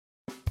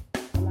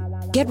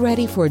Get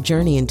ready for a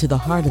journey into the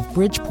heart of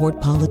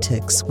Bridgeport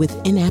politics with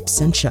In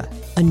Absentia,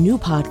 a new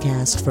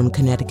podcast from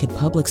Connecticut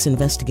Public's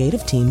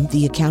investigative team,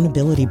 The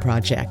Accountability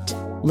Project.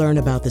 Learn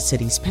about the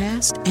city's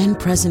past and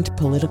present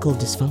political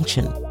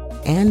dysfunction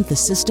and the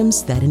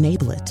systems that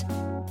enable it.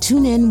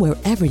 Tune in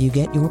wherever you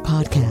get your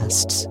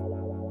podcasts.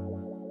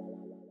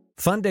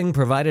 Funding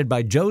provided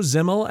by Joe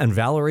Zimmel and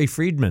Valerie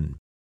Friedman.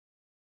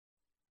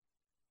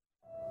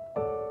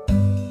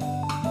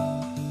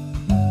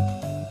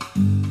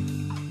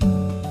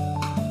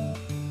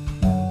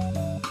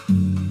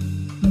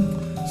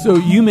 So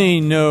you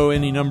may know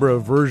any number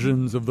of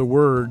versions of the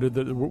word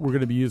that we're going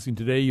to be using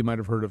today. You might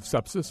have heard of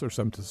sepsis or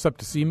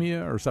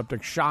septicemia or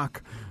septic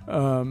shock.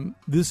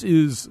 This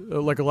is,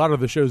 like a lot of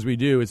the shows we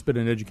do, it's been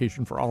an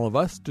education for all of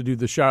us to do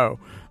the show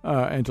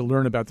and to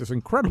learn about this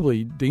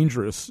incredibly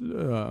dangerous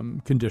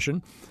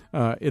condition.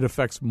 It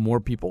affects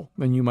more people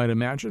than you might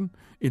imagine.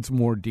 It's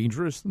more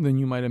dangerous than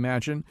you might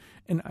imagine.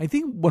 And I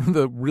think one of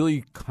the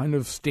really kind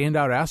of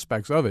standout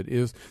aspects of it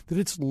is that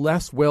it's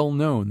less well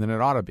known than it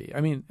ought to be.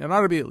 I mean, it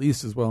ought to be at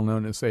least as well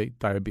known as, say,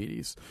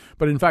 diabetes.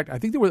 But in fact, I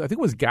think it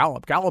was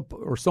Gallup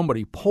or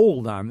somebody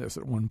polled on this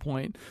at one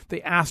point.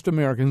 They asked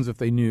Americans if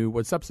they knew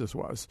what sepsis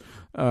was.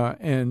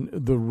 And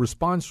the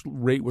response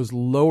rate was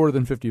lower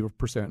than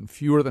 50%.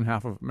 Fewer than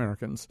half of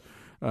Americans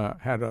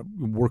had a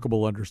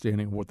workable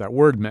understanding of what that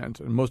word meant,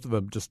 and most of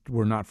them just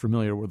were not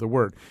familiar with the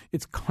word.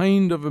 It's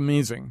kind of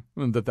amazing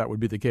that would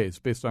be the case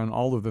based on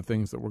all of the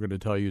things that we're going to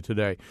tell you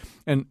today.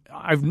 And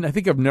I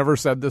think I've never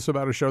said this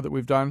about a show that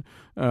we've done,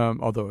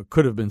 although it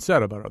could have been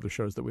said about other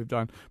shows that we've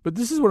done. But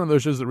this is one of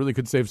those shows that really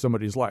could save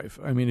somebody's life.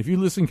 I mean, if you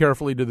listen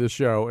carefully to this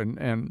show,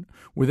 and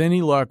with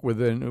any luck, with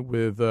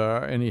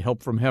any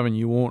help from heaven,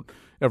 you won't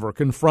ever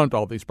confront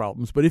all these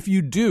problems. But if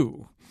you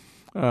do,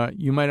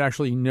 you might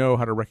actually know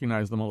how to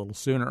recognize them a little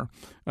sooner.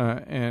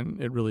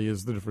 And it really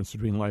is the difference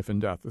between life and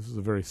death. This is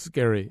a very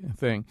scary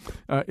thing.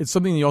 It's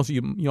something you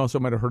also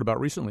might have heard about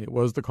recently. It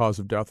was the cause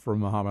of death for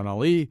Muhammad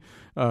Ali.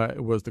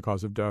 It was the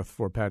cause of death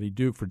for Patty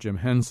Duke, for Jim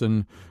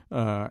Henson.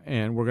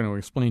 And we're going to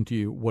explain to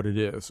you what it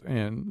is.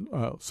 And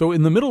so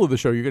in the middle of the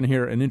show, you're going to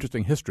hear an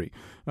interesting history,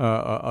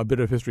 a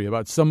bit of history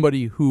about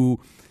somebody who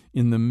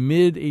in the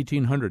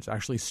mid-1800s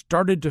actually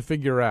started to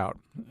figure out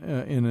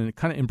in a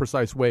kind of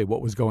imprecise way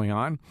what was going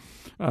on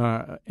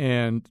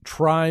and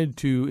tried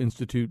to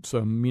institute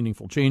some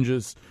meaningful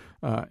changes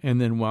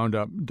and then wound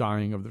up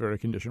dying of the very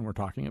condition we're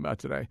talking about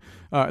today.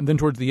 And then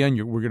towards the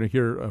end, we're going to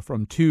hear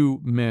from two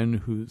men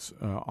whose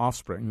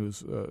offspring,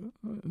 whose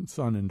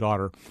son and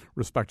daughter,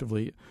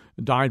 respectively,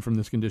 died from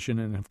this condition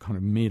and have kind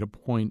of made a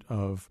point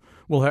of,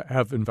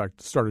 have in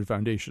fact started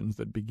foundations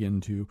that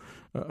begin to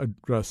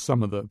address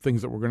some of the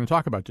things that we're going to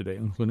talk about today,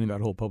 including that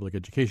whole public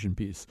education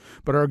piece.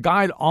 But our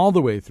guide all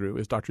the way through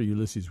is Dr.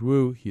 Ulysses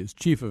Wu. He is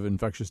Chief of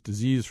Infectious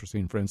Disease for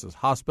St. Francis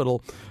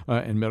Hospital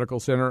and Medical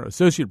Center,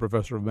 Associate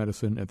Professor of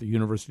Medicine at the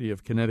University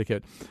of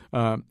Connecticut.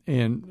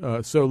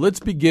 So let's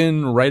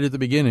begin right at the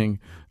beginning.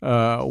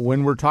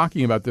 When we're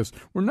talking about this,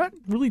 we're not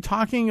really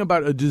talking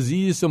about a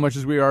disease so much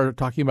as we are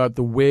talking about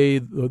the way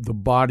the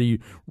body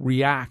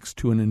reacts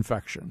to an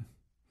infection.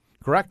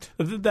 Correct?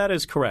 That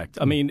is correct.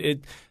 I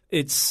mean,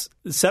 it's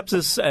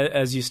sepsis,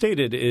 as you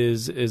stated,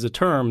 is a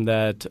term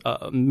that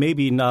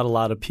maybe not a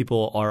lot of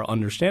people are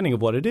understanding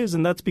of what it is,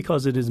 and that's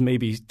because it is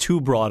maybe too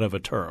broad of a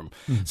term.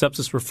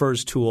 Sepsis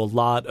refers to a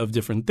lot of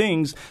different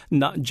things,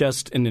 not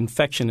just an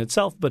infection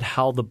itself, but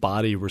how the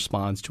body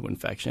responds to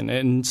infection.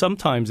 And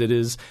sometimes it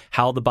is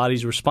how the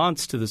body's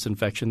response to this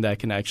infection that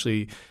can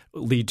actually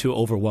lead to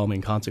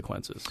overwhelming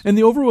consequences. And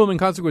the overwhelming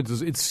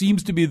consequences, it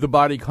seems to be the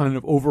body kind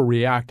of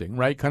overreacting,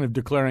 right? Kind of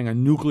declaring a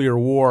nuclear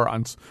war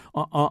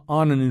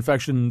on an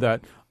infection that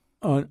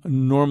a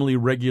normally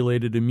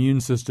regulated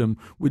immune system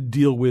would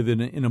deal with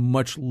in a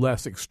much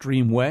less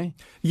extreme way?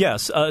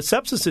 Yes.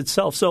 Sepsis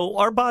itself. So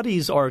our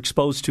bodies are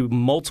exposed to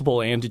multiple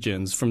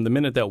antigens from the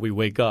minute that we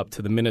wake up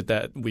to the minute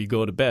that we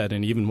go to bed.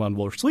 And even when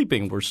we're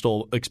sleeping, we're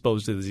still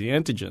exposed to the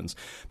antigens.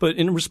 But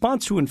in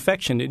response to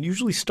infection, it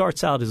usually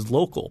starts out as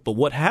local. But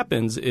what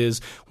happens is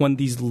when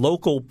these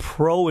local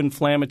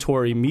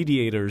pro-inflammatory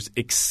mediators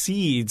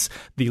exceeds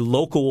the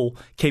local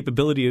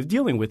capability of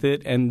dealing with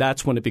it, and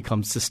that's when it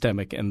becomes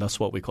systemic, and that's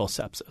what we call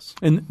sepsis.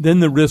 And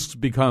then the risks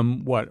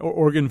become what?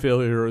 Organ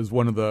failure is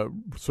one of the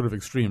sort of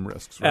extreme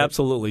risks, right?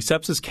 Absolutely.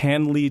 Sepsis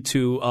can lead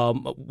to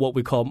what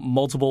we call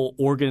multiple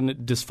organ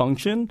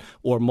dysfunction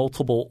or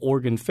multiple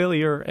organ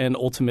failure, and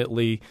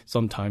ultimately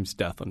sometimes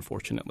death,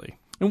 unfortunately.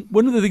 And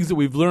one of the things that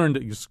we've learned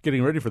just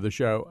getting ready for the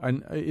show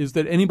is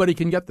that anybody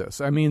can get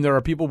this. I mean, there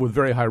are people with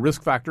very high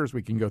risk factors.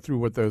 We can go through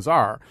what those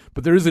are.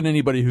 But there isn't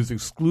anybody who's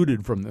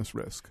excluded from this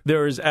risk.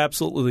 There is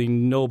absolutely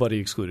nobody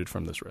excluded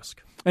from this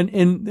risk. And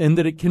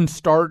that it can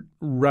start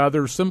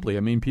rather simply.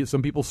 I mean,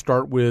 some people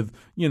start with,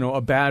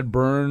 a bad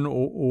burn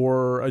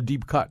or a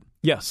deep cut.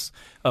 Yes.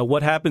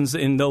 What happens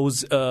in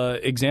those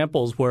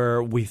examples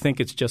where we think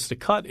it's just a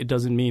cut, it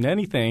doesn't mean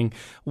anything.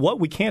 What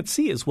we can't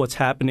see is what's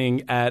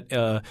happening at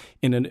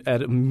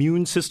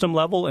immune system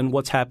level and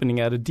what's happening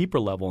at a deeper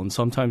level. And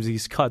sometimes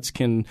these cuts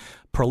can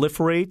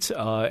proliferate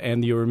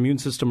and your immune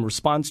system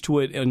responds to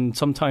it, and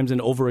sometimes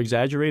an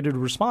over-exaggerated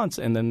response,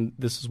 and then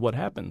this is what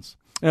happens.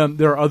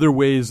 There are other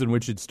ways in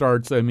which it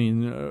starts. I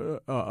mean,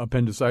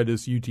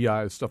 appendicitis,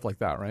 UTIs, stuff like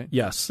that, right?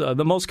 Yes.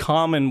 The most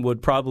common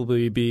would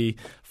probably be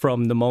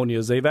from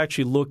pneumonias. They've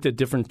actually looked at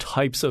different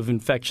types of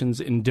infections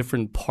in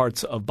different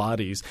parts of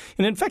bodies.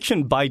 An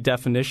infection, by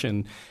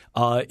definition,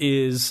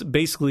 is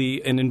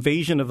basically an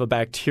invasion of a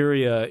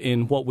bacteria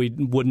in what we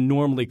would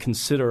normally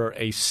consider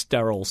a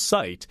sterile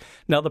site.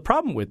 Now, the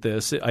problem with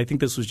this, I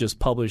think this was just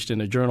published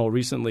in a journal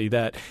recently,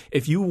 that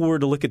if you were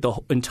to look at the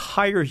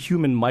entire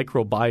human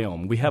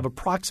microbiome, we have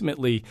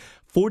approximately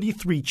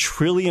 43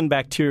 trillion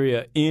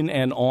bacteria in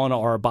and on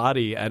our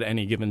body at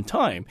any given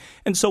time.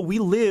 And so we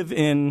live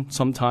in,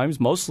 sometimes,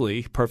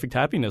 mostly, perfect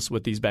happiness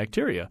with these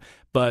bacteria.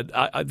 But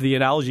the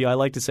analogy I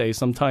like to say,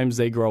 sometimes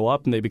they grow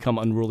up and they become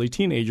unruly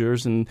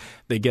teenagers and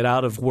they get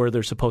out of where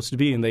they're supposed to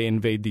be and they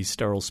invade these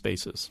sterile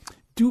spaces.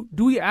 Do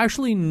we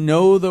actually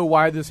know, though,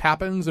 why this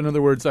happens? In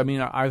other words, I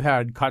mean, I've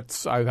had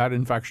cuts, I've had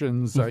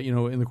infections,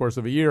 in the course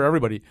of a year.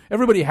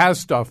 Everybody has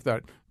stuff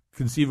that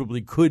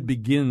conceivably could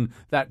begin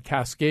that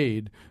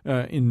cascade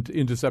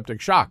into septic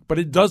shock, but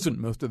it doesn't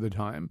most of the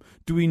time.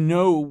 Do we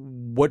know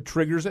what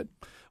triggers it?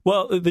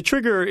 Well, the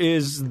trigger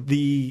is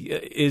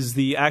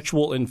the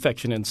actual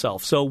infection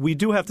itself. So we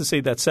do have to say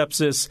that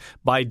sepsis,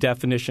 by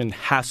definition,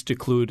 has to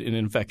include an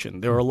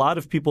infection. There are a lot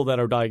of people that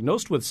are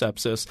diagnosed with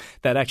sepsis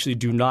that actually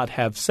do not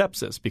have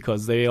sepsis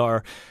because they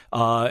are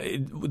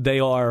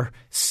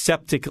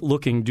septic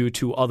looking due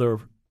to other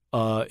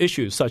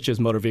issues such as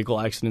motor vehicle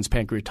accidents,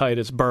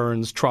 pancreatitis,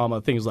 burns, trauma,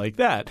 things like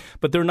that.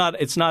 But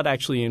it's not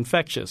actually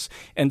infectious.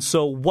 And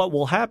so what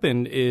will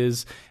happen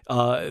is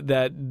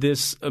that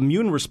this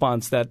immune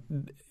response that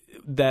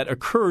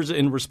occurs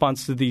in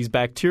response to these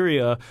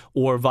bacteria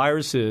or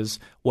viruses,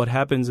 what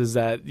happens is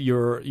that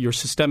your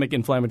systemic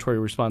inflammatory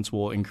response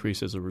will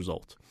increase as a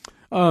result.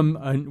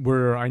 I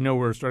know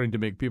we're starting to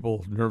make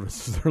people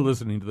nervous as they're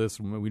listening to this.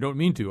 We don't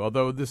mean to,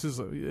 although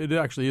it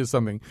actually is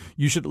something.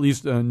 You should at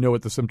least know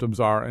what the symptoms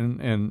are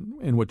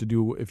and what to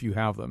do if you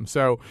have them.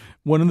 So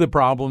one of the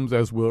problems,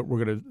 as we're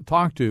going to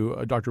talk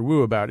to Dr.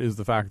 Wu about, is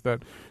the fact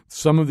that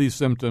some of these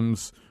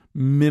symptoms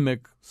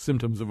mimic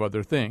symptoms of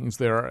other things.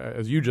 There are,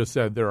 as you just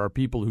said, there are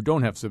people who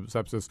don't have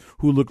sepsis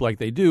who look like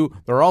they do.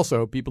 There are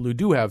also people who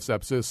do have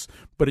sepsis,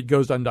 but it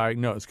goes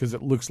undiagnosed because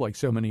it looks like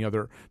so many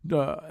other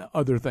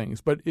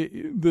things. But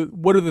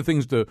what are the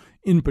things to,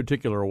 in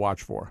particular,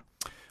 watch for?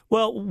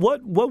 Well,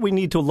 what we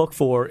need to look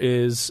for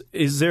is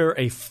there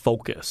a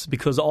focus?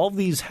 Because all of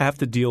these have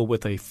to deal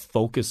with a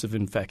focus of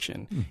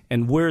infection.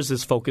 And where is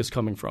this focus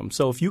coming from?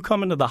 So if you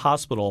come into the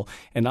hospital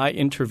and I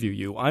interview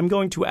you, I'm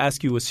going to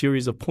ask you a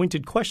series of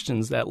pointed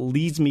questions that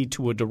leads me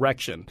to a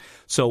direction.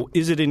 So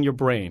is it in your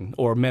brain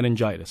or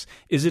meningitis?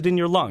 Is it in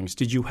your lungs?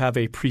 Did you have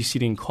a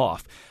preceding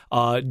cough?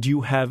 Do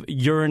you have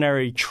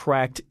urinary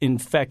tract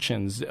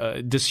infections,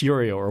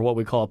 dysuria, or what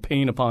we call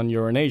pain upon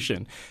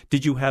urination?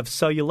 Did you have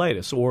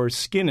cellulitis or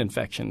skin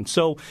infection?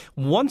 So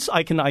once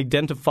I can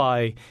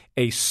identify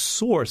a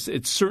source,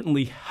 it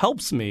certainly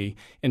helps me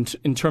in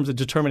terms of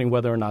determining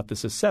whether or not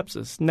this is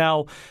sepsis.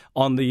 Now,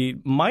 on the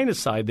minus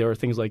side, there are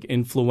things like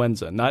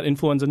influenza, not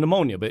influenza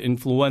pneumonia, but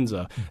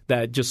influenza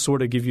that just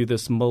sort of give you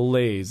this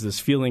malaise, this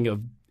feeling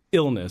of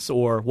illness,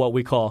 or what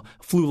we call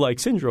flu-like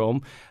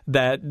syndrome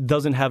that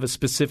doesn't have a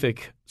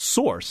specific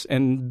source.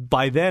 And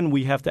by then,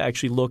 we have to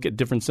actually look at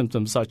different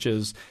symptoms such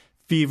as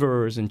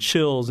fevers and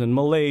chills and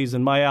malaise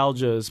and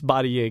myalgias,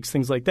 body aches,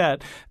 things like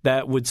that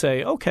would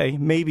say, okay,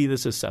 maybe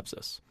this is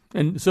sepsis.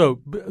 And so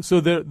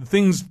the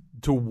things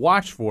to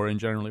watch for in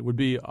generally would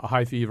be a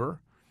high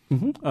fever.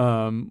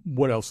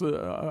 What else?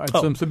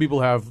 Some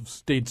people have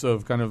states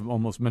of kind of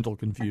almost mental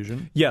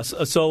confusion. Yes.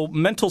 So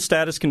mental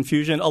status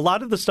confusion. A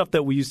lot of the stuff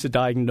that we use to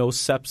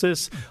diagnose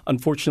sepsis,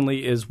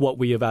 unfortunately, is what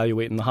we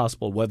evaluate in the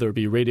hospital, whether it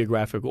be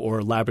radiographic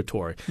or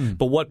laboratory.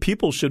 But what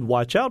people should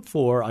watch out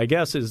for, I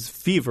guess, is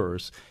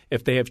fevers.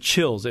 If they have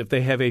chills, if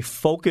they have a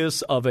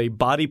focus of a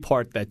body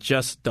part that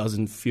just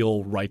doesn't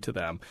feel right to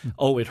them.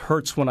 Oh, it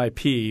hurts when I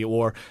pee,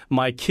 or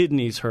my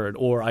kidneys hurt,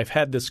 or I've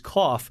had this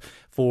cough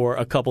for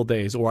a couple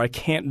days, or I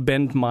can't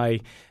bend my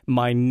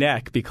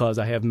neck because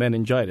I have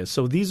meningitis.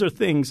 So these are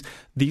things,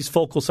 these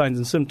focal signs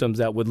and symptoms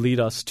that would lead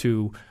us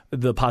to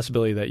the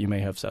possibility that you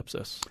may have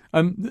sepsis.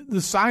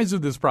 The size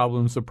of this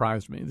problem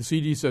surprised me. The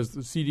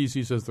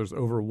CDC says there's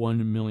over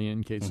 1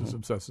 million cases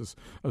of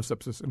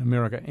sepsis in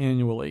America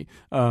annually.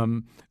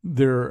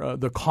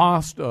 The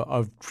cost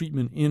of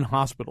treatment in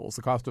hospitals,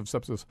 the cost of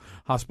sepsis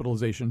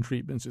hospitalization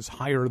treatments, is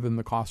higher than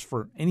the cost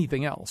for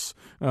anything else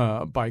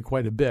by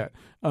quite a bit.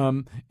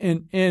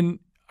 And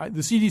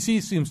the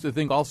CDC seems to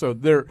think also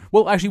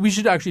we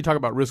should actually talk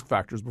about risk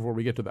factors before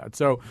we get to that.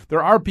 So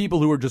there are people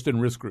who are just in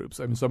risk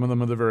groups. I mean, some of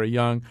them are the very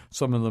young,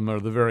 some of them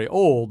are the very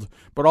old,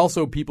 but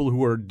also people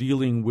who are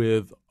dealing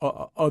with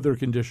other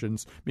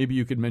conditions. Maybe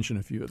you could mention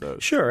a few of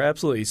those. Sure,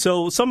 absolutely.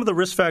 So some of the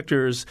risk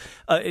factors,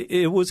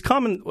 it was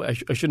common –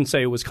 I shouldn't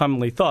say it was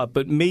commonly thought,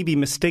 but maybe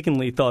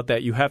mistakenly thought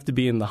that you have to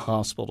be in the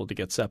hospital to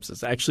get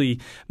sepsis. Actually,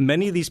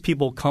 many of these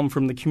people come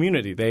from the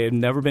community. They have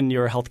never been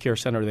near a healthcare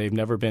center. They've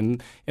never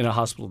been in a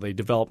hospital. They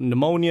develop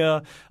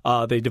pneumonia.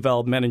 They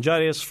develop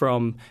meningitis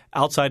from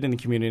outside in the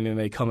community, and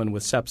they come in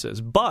with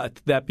sepsis.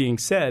 But that being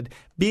said,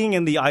 being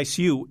in the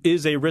ICU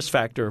is a risk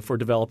factor for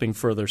developing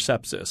further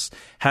sepsis.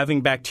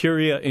 Having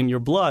bacteria in your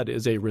blood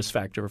is a risk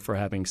factor for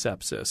having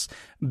sepsis.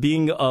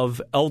 Being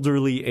of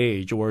elderly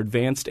age or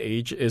advanced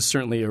age is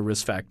certainly a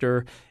risk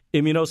factor.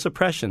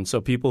 Immunosuppression,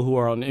 so people who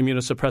are on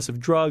immunosuppressive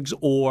drugs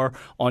or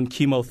on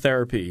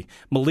chemotherapy.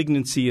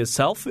 Malignancy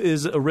itself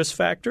is a risk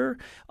factor.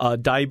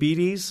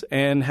 Diabetes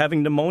and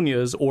having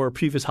pneumonias or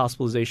previous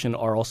hospitalization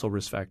are also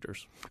risk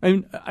factors.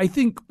 I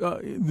think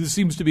this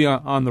seems to be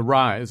on the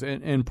rise,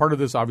 and part of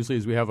this obviously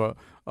is we have a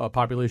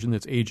population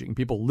that's aging.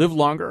 People live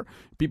longer.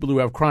 People who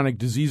have chronic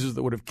diseases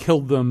that would have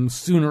killed them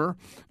sooner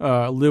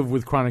live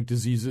with chronic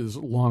diseases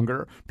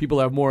longer. People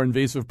have more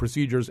invasive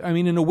procedures. I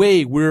mean, in a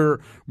way, we're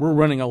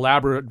running a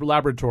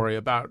laboratory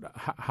about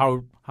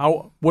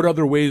what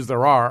other ways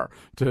there are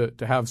to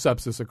have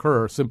sepsis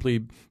occur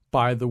simply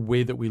by the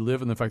way that we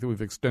live and the fact that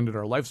we've extended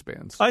our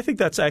lifespans. I think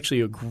that's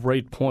actually a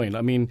great point.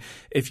 I mean,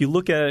 if you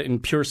look at it in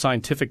pure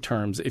scientific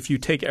terms, if you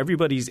take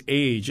everybody's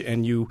age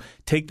and you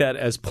take that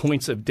as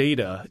points of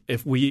data,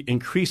 if we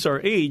increase our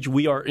age,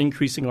 we are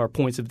increasing our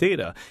points of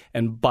data.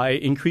 And by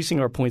increasing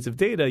our points of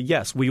data,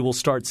 yes, we will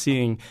start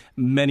seeing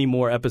many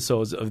more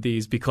episodes of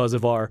these because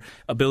of our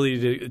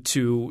ability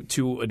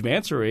to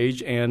advance our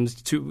age and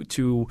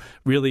to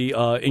really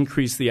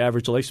increase the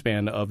average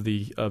lifespan of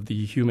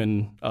the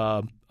human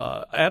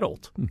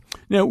adult.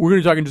 Now, we're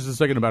going to talk in just a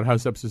second about how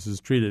sepsis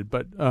is treated,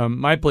 but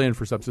my plan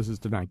for sepsis is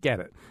to not get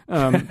it.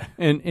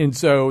 And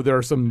so there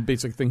are some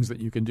basic things that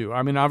you can do.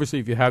 I mean, obviously,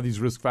 if you have these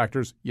risk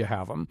factors, you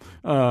have them.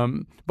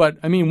 But,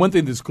 I mean, one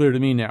thing that's clear to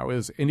me now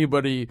is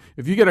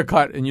if you get a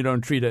cut and you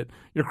don't treat it,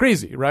 you're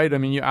crazy, right? I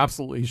mean, you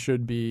absolutely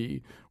should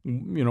be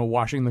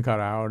washing the cut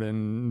out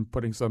and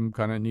putting some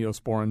kind of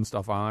Neosporin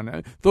stuff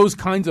on. Those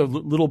kinds of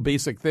little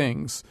basic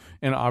things,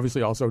 and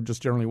obviously also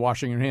just generally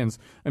washing your hands.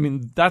 I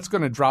mean, that's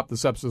going to drop the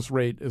sepsis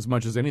rate as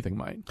much as anything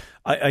might.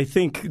 I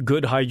think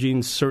good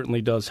hygiene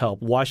certainly does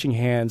help. Washing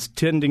hands,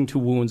 tending to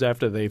wounds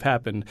after they've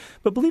happened.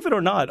 But believe it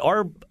or not,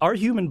 our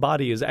human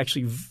body is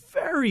actually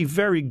very,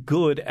 very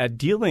good at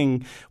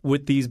dealing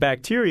with these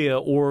bacteria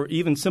or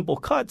even simple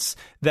cuts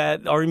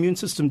that our immune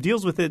system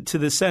deals with it to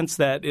the sense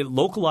that it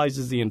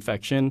localizes the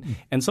infection,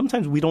 and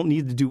sometimes we don't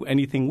need to do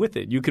anything with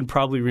it. You can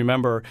probably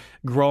remember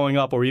growing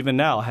up or even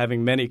now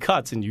having many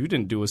cuts and you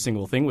didn't do a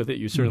single thing with it.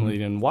 You certainly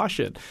didn't wash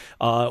it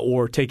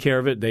or take care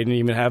of it. They didn't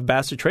even have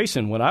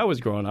bacitracin when I was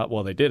growing up.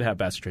 Well, they did have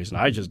bacitracin.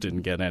 I just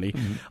didn't get any.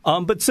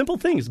 But simple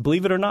things,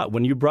 believe it or not,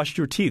 when you brush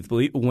your teeth,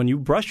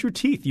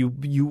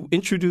 you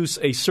introduce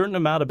a certain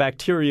amount of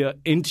bacteria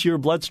into your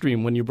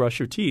bloodstream when you brush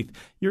your teeth.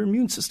 Your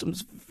immune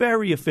system's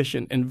very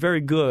efficient and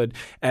very good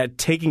at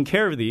taking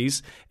care of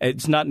these.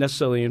 It's not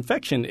necessarily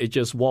infection. It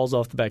just walls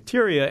off the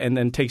bacteria and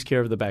then takes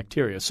care of the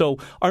bacteria. So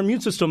our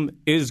immune system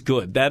is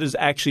good. That is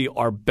actually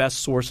our best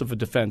source of a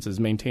defense, is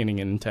maintaining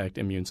an intact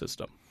immune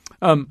system.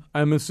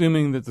 I'm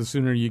assuming that the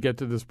sooner you get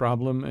to this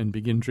problem and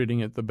begin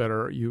treating it, the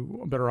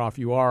better off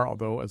you are.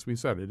 Although, as we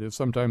said, it is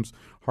sometimes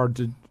hard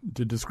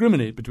to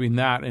discriminate between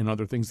that and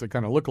other things that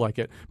kind of look like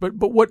it. But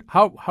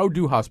how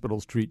do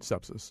hospitals treat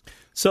sepsis?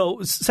 So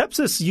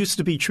sepsis used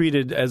to be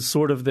treated as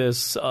sort of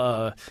this.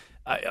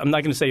 I'm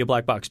not going to say a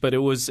black box, but it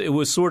was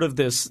sort of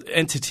this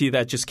entity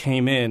that just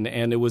came in,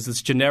 and it was this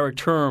generic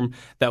term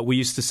that we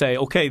used to say,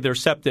 okay, they're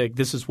septic,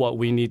 this is what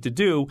we need to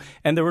do,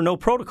 and there were no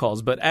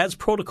protocols. But as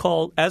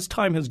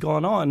time has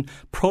gone on,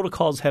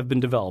 protocols have been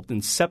developed,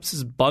 and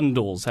sepsis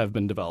bundles have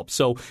been developed.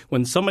 So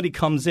when somebody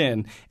comes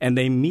in and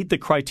they meet the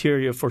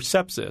criteria for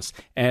sepsis,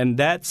 and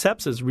that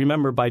sepsis,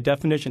 remember, by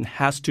definition,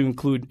 has to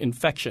include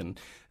infection.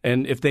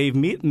 And if they've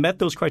met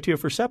those criteria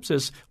for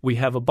sepsis, we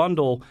have a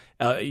bundle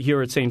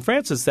here at St.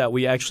 Francis that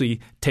we actually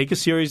take a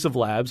series of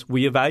labs,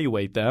 we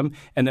evaluate them,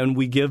 and then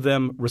we give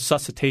them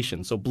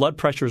resuscitation. So blood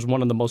pressure is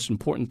one of the most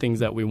important things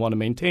that we want to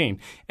maintain.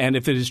 And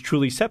if it is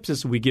truly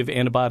sepsis, we give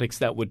antibiotics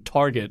that would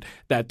target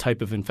that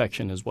type of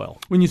infection as well.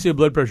 When you say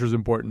blood pressure is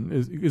important,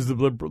 is the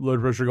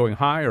blood pressure going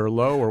high or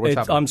low, or what's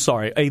happening? I'm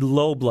sorry, a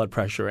low blood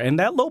pressure. And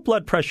that low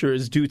blood pressure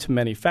is due to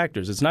many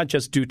factors. It's not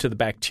just due to the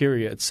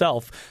bacteria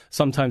itself.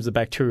 Sometimes the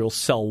bacterial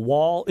cell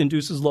wall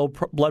induces low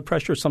blood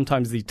pressure.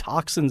 Sometimes the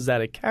toxins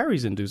that it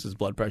carries induces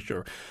blood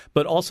pressure.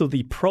 But also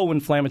the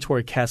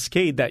pro-inflammatory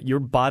cascade that your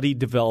body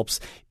develops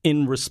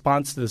in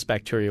response to this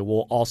bacteria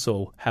will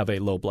also have a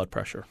low blood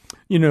pressure.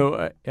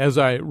 As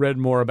I read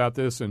more about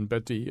this, and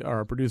Betty,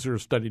 our producer,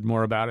 studied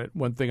more about it,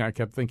 one thing I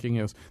kept thinking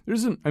is,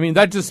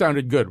 that just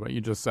sounded good, what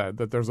you just said,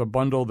 that there's a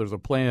bundle, there's a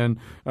plan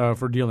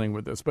for dealing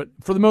with this. But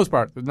for the most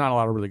part, there's not a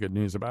lot of really good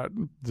news about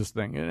this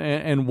thing.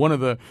 And one of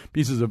the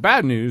pieces of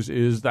bad news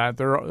is that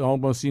there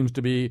almost seems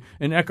to be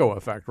an echo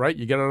effect, right?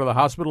 You get out of the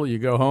hospital, you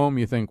go home,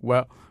 you think,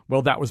 well,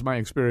 well, that was my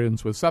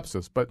experience with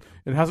sepsis. But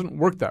it hasn't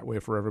worked that way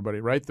for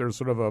everybody, right? There's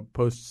sort of a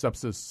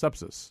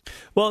post-sepsis.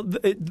 Well,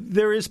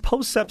 there is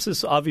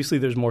post-sepsis. Obviously,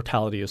 there's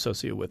mortality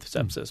associated with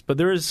sepsis, but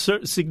there is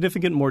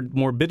significant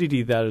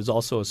morbidity that is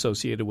also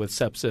associated with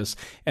sepsis.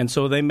 And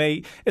so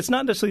it's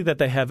not necessarily that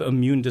they have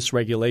immune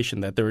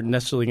dysregulation, that they're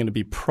necessarily going to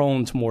be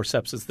prone to more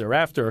sepsis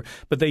thereafter,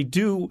 but they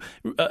do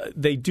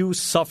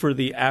suffer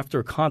the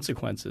after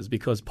consequences,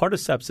 because part of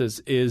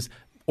sepsis is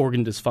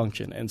organ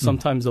dysfunction, and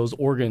sometimes those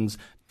organs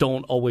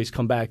don't always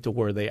come back to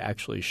where they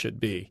actually should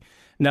be.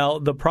 Now,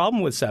 the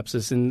problem with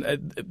sepsis,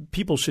 and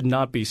people should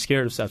not be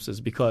scared of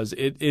sepsis, because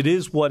it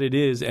is what it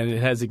is, and it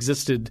has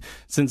existed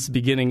since the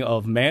beginning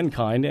of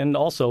mankind, and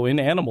also in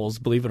animals,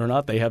 believe it or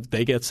not, they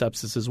get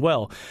sepsis as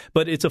well.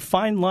 But it's a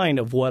fine line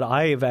of what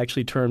I have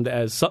actually termed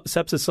as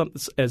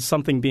sepsis as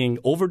something being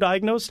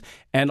overdiagnosed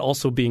and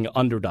also being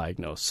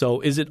underdiagnosed.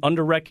 So is it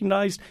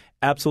underrecognized?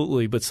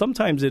 Absolutely. But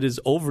sometimes it is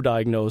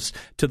overdiagnosed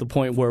to the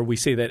point where we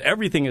say that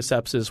everything is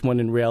sepsis, when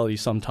in reality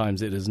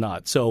sometimes it is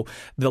not. So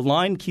the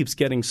line keeps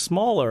getting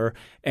smaller,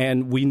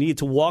 and we need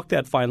to walk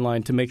that fine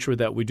line to make sure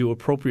that we do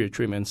appropriate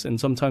treatments. And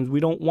sometimes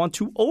we don't want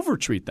to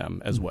overtreat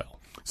them as well.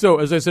 So,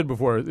 as I said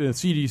before, the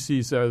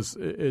CDC says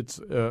it's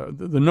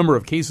the number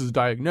of cases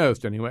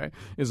diagnosed, anyway,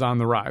 is on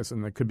the rise.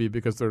 And that could be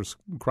because there's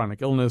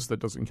chronic illness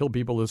that doesn't kill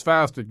people as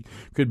fast. It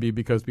could be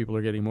because people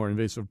are getting more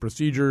invasive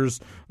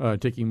procedures,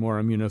 taking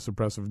more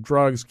immunosuppressive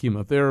drugs,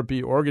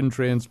 chemotherapy, organ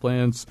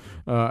transplants.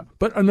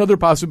 But another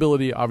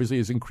possibility, obviously,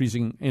 is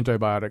increasing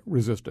antibiotic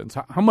resistance.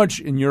 How much,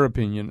 in your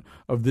opinion,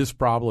 of this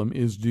problem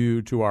is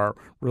due to our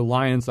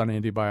reliance on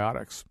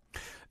antibiotics?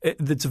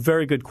 That's a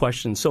very good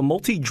question. So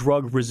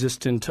multi-drug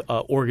resistant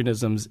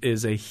organisms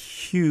is a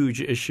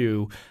huge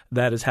issue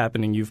that is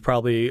happening. You've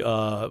probably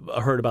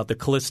heard about the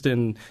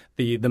colistin,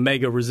 the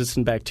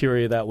mega-resistant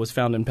bacteria that was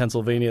found in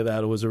Pennsylvania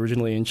that was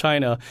originally in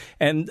China.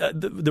 And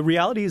the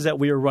reality is that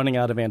we are running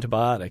out of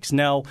antibiotics.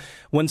 Now,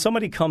 when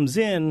somebody comes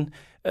in,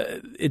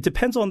 it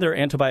depends on their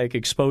antibiotic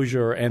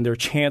exposure and their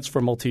chance for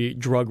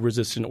multi-drug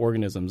resistant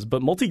organisms.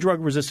 But multi-drug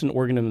resistant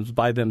organisms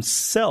by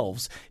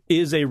themselves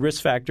is a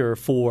risk factor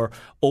for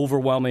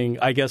overwhelming,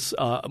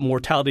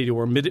 mortality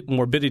or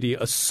morbidity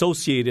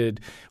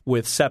associated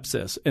with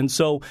sepsis. And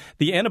so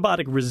the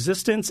antibiotic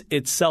resistance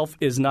itself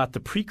is not the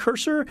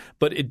precursor,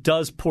 but it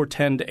does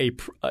portend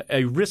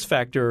a risk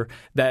factor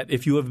that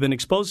if you have been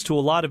exposed to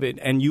a lot of it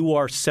and you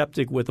are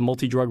septic with a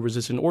multi-drug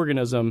resistant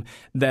organism,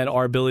 then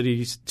our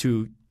ability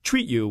to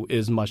treat you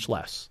is much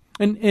less.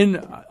 And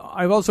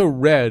I've also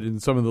read in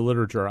some of the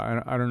literature,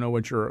 I don't know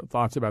what your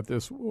thoughts about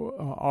this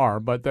are,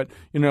 but that,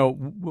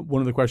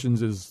 one of the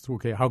questions is,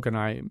 okay, how can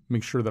I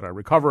make sure that I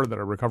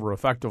recover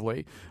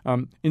effectively?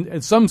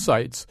 At some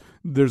sites,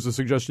 there's a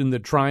suggestion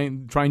that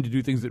trying to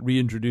do things that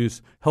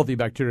reintroduce healthy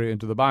bacteria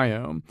into the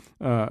biome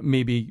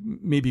may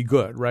be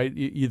good, right?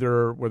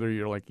 Either whether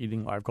you're like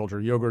eating live culture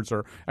yogurts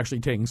or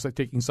actually taking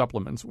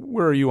supplements.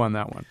 Where are you on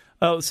that one?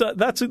 Oh, so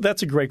that's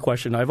a great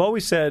question. I've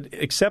always said,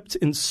 except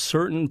in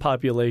certain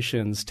populations,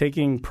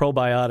 taking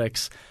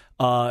probiotics,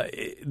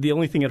 the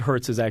only thing it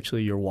hurts is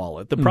actually your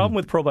wallet. The problem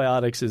with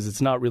probiotics is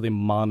it's not really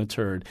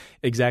monitored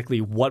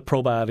exactly what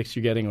probiotics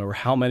you're getting or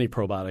how many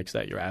probiotics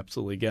that you're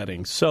absolutely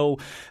getting. So,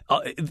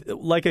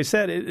 like I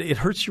said, it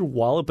hurts your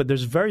wallet, but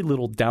there's very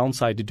little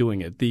downside to doing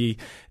it. The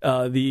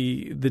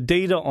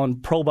data on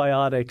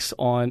probiotics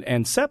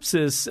and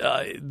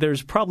sepsis,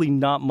 there's probably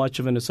not much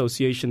of an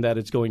association that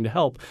it's going to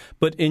help.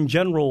 But in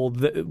general,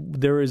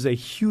 there is a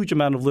huge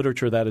amount of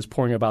literature that is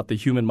pouring about the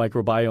human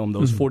microbiome,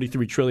 those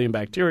 43 trillion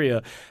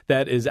bacteria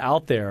that is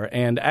out there.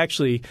 And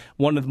actually,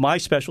 one of my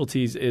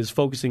specialties is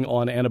focusing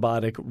on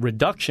antibiotic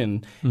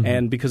reduction.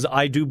 And because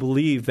I do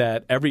believe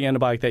that every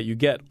antibiotic that you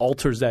get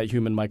alters that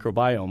human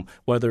microbiome,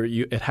 whether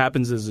it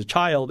happens as a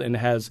child and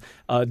has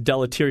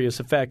deleterious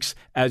effects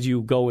as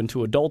you go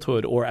into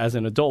adulthood or as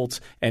an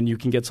adult, and you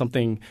can get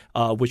something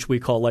which we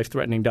call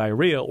life-threatening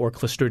diarrhea or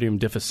Clostridium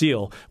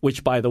difficile,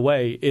 which, by the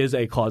way, is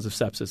a cause of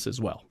sepsis as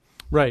well.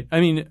 Right. I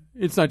mean,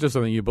 it's not just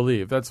something you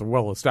believe. That's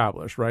well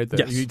established, right? That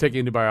yes. You take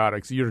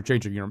antibiotics, you're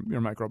changing your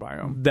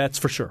microbiome. That's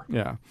for sure.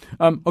 Yeah.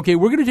 Okay,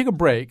 we're going to take a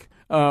break.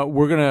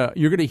 You're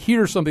going to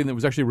hear something that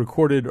was actually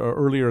recorded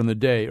earlier in the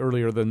day,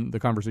 earlier than the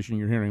conversation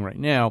you're hearing right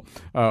now,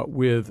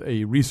 with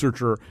a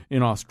researcher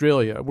in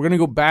Australia. We're going to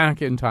go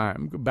back in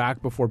time,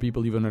 back before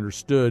people even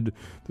understood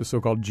the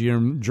so-called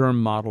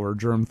germ model or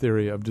germ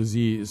theory of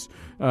disease,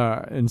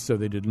 and so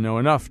they didn't know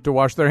enough to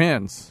wash their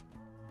hands.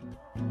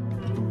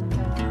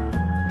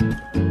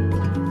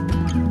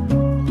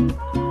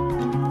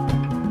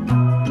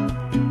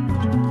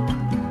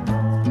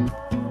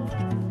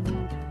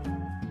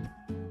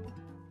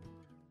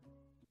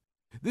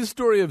 This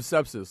story of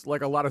sepsis,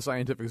 like a lot of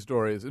scientific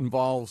stories,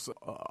 involves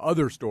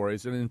other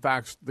stories, and in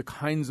fact, the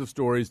kinds of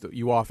stories that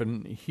you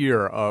often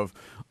hear of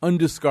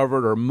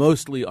undiscovered or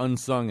mostly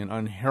unsung and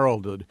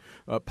unheralded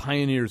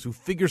pioneers who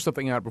figure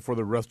something out before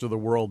the rest of the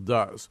world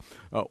does.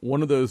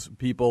 One of those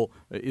people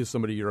is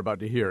somebody you're about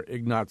to hear,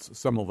 Ignaz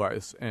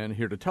Semmelweis, and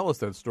here to tell us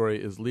that story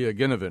is Leah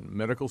Ginnivan,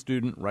 medical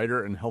student,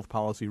 writer, and health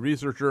policy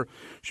researcher.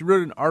 She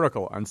wrote an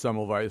article on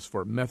Semmelweis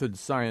for Method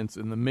Science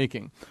in the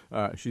Making.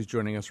 She's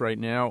joining us right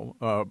now.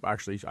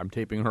 Actually, I'm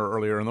taping her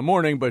earlier in the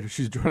morning, but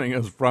she's joining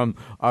us from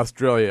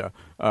Australia.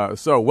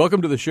 So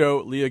welcome to the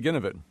show, Leah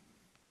Ginnivan.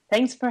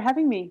 Thanks for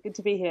having me. Good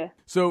to be here.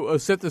 So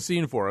set the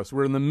scene for us.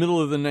 We're in the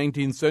middle of the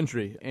 19th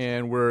century,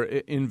 and we're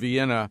in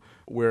Vienna,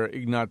 where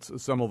Ignaz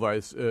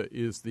Semmelweis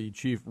is the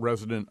chief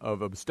resident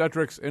of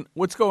obstetrics. And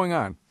what's going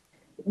on?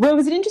 Well, it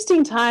was an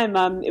interesting time.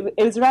 It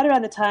was right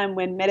around the time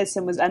when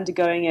medicine was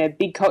undergoing a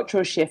big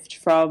cultural shift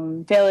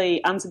from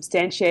fairly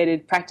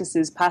unsubstantiated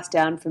practices passed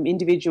down from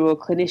individual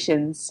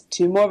clinicians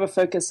to more of a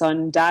focus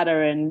on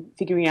data and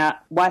figuring out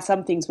why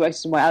some things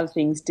worked and why other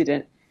things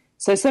didn't.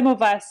 So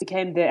Semmelweis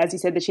became, as you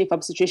said, the chief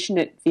obstetrician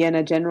at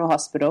Vienna General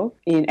Hospital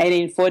in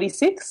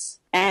 1846.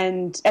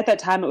 And at that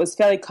time, it was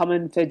fairly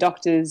common for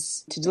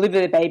doctors to deliver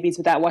their babies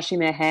without washing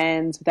their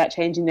hands, without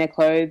changing their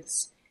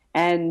clothes.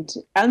 And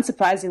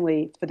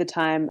unsurprisingly, for the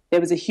time, there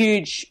was a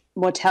huge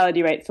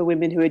mortality rate for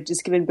women who had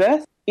just given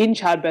birth, in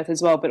childbirth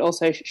as well, but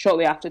also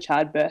shortly after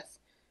childbirth,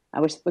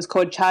 which was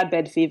called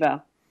childbed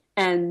fever.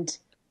 And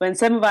when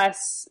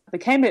Semmelweis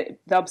became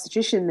the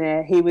obstetrician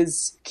there, he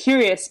was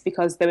curious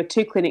because there were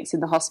two clinics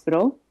in the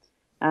hospital.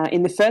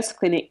 In the first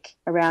clinic,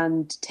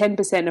 around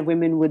 10% of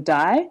women would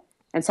die,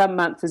 and some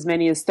months as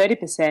many as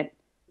 30%.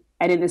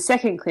 And in the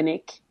second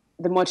clinic,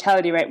 the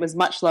mortality rate was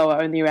much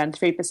lower, only around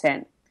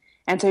 3%.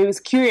 And so he was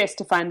curious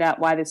to find out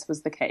why this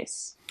was the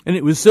case. And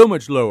it was so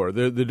much lower.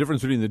 The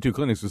difference between the two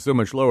clinics was so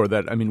much lower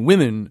that,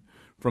 women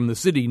from the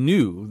city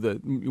knew that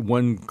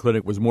one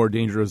clinic was more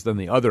dangerous than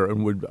the other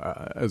and would,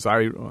 as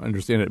I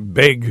understand it,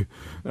 beg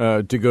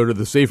to go to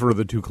the safer of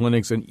the two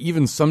clinics and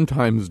even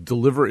sometimes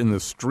deliver in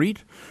the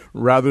street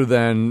rather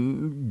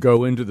than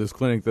go into this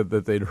clinic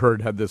that they'd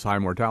heard had this high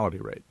mortality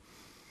rate.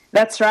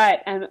 That's right.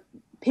 And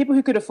people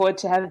who could afford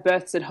to have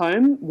births at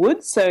home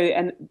would.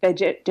 And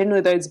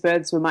generally those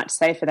births were much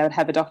safer. They would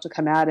have a doctor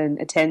come out and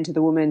attend to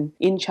the woman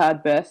in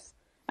childbirth.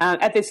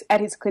 At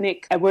his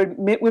clinic,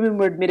 women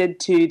were admitted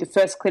to the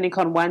first clinic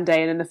on one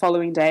day and then the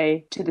following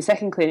day to the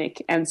second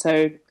clinic. And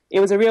so it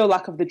was a real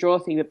luck of the draw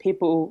thing that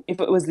people, if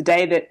it was the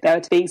day that they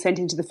were being sent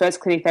into the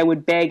first clinic, they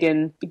would beg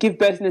and give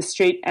birth in the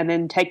street and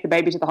then take the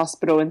baby to the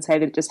hospital and say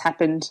that it just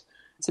happened.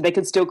 So they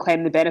could still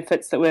claim the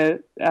benefits that were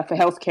for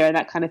healthcare and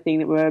that kind of thing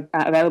that were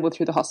available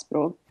through the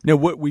hospital. Now,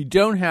 what we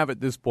don't have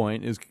at this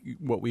point is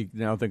what we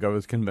now think of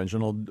as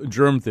conventional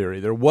germ theory.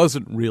 There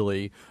wasn't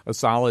really a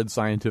solid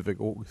scientific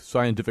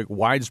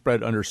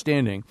widespread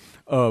understanding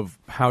of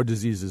how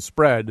diseases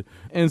spread.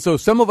 And so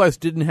Semmelweis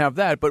didn't have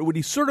that, but what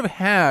he sort of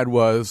had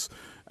was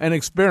an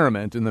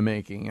experiment in the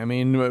making.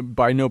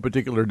 By no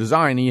particular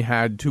design, he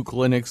had two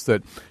clinics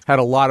that had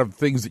a lot of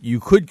things that you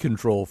could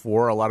control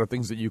for, a lot of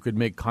things that you could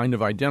make kind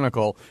of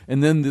identical,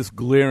 and then this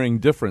glaring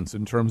difference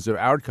in terms of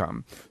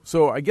outcome.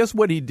 So I guess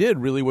what he did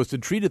really was to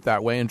treat it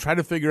that way and try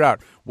to figure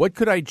out what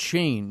could I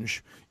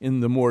change in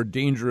the more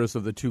dangerous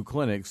of the two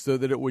clinics so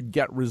that it would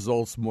get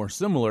results more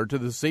similar to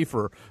the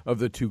safer of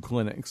the two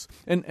clinics.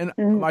 And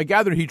I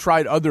gather he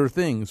tried other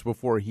things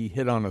before he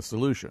hit on a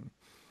solution.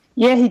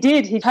 Yeah, he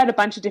did. He tried a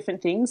bunch of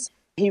different things.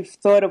 He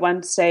thought at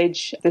one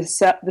stage the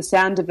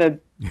sound of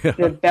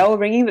the bell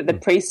ringing, that the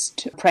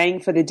priest praying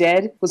for the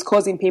dead was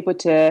causing people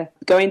to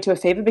go into a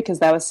fever because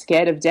they were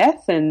scared of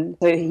death. And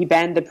so he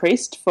banned the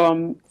priest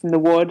from the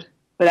ward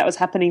where that was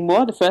happening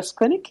more, the first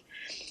clinic.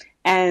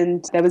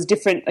 And there was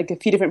a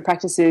few different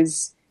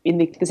practices in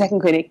the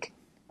second clinic.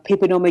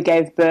 People normally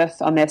gave birth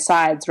on their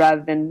sides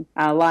rather than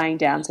lying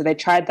down. So they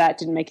tried that,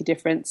 didn't make a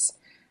difference.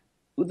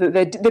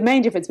 The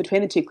main difference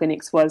between the two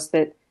clinics was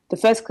that the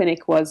first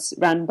clinic was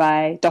run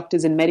by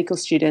doctors and medical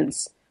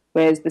students,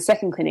 whereas the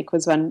second clinic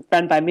was run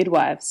by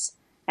midwives.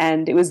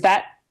 And it was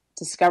that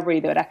discovery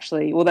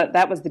that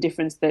that was the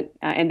difference that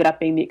ended up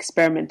being the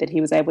experiment that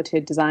he was able to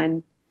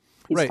design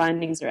his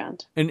findings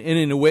around. And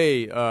in a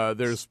way,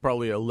 there's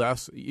probably an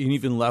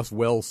even less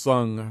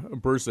well-sung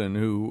person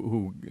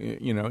who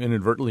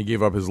inadvertently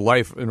gave up his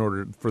life in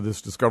order for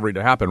this discovery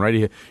to happen,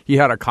 right? He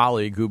had a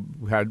colleague who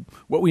had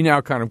what we now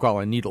kind of call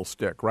a needle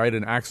stick, right?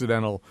 An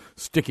accidental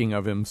sticking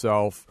of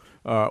himself.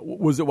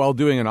 Was it while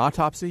doing an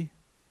autopsy?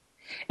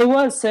 It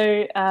was.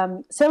 So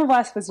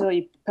Semmelweis was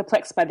really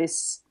perplexed by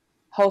this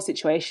whole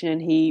situation,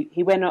 and he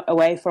went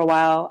away for a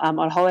while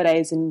on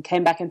holidays and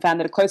came back and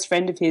found that a close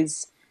friend of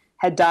his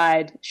had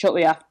died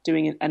shortly after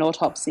doing an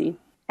autopsy.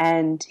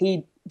 And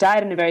he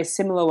died in a very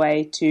similar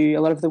way to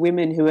a lot of the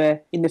women who were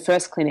in the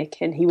first clinic.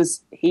 And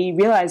he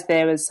realized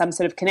there was some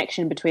sort of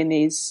connection between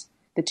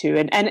the two.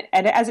 And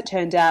as it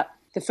turned out,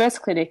 the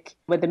first clinic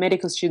where the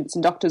medical students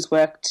and doctors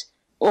worked,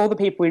 all the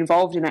people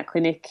involved in that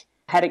clinic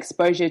had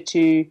exposure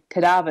to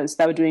cadavers.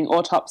 They were doing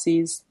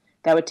autopsies.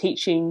 They were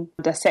teaching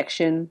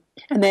dissection.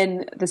 And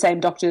then the same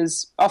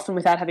doctors, often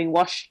without having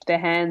washed their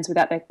hands,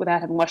 without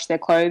having washed their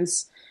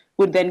clothes,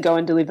 would then go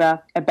and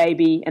deliver a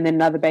baby and then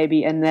another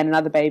baby and then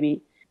another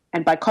baby.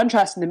 And by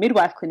contrast, in the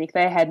midwife clinic,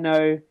 they had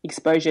no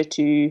exposure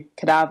to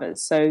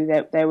cadavers.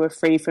 So they were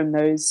free from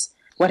those,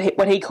 what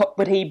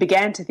he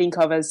began to think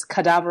of as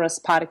cadaverous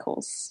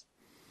particles.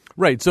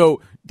 Right.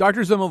 So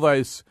Dr.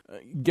 Semmelweis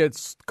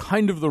gets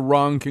kind of the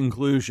wrong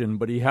conclusion,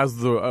 but he has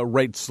the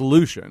right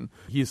solution.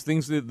 He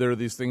thinks that there are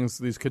these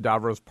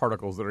cadaverous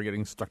particles that are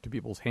getting stuck to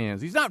people's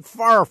hands. He's not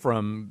far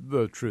from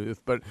the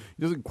truth, but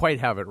he doesn't quite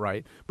have it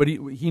right. But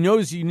he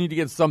knows you need to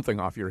get something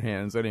off your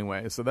hands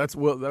anyway. So that's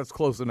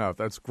close enough.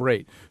 That's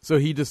great. So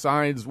he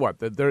decides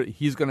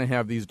he's going to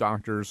have these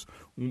doctors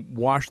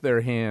wash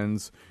their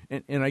hands.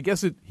 And I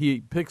guess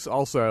he picks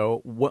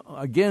also,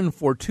 again,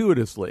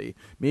 fortuitously,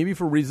 maybe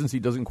for reasons he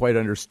doesn't quite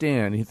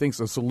understand, he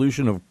thinks a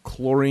solution of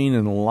chlorine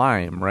and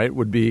lime, right,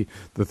 would be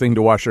the thing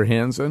to wash your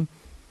hands in?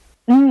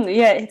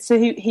 Yeah, so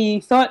he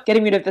thought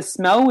getting rid of the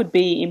smell would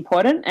be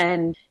important,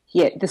 and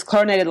this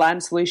chlorinated lime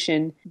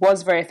solution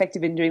was very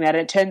effective in doing that.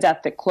 And it turns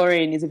out that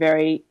chlorine is a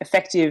very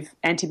effective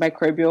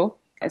antimicrobial.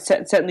 It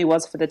certainly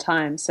was for the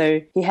time. So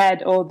he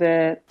had all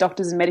the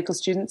doctors and medical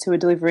students who were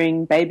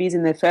delivering babies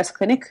in the first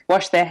clinic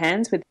wash their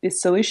hands with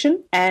this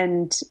solution.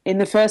 And in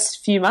the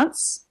first few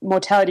months,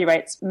 mortality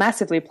rates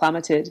massively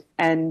plummeted.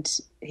 And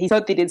he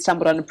thought that he'd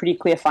stumbled on a pretty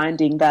clear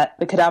finding that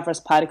the cadaverous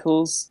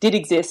particles did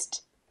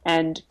exist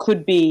and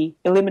could be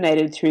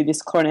eliminated through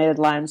this chlorinated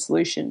lime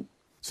solution.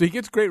 So he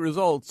gets great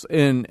results,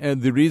 and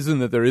the reason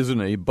that there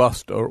isn't a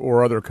bust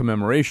or other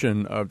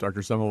commemoration of Dr.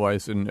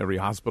 Semmelweis in every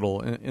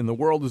hospital in the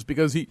world is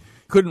because he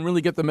couldn't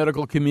really get the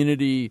medical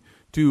community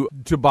to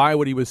buy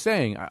what he was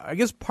saying. I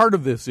guess part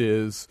of this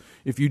is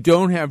if you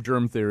don't have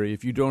germ theory,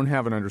 if you don't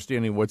have an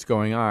understanding of what's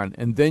going on,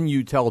 and then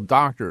you tell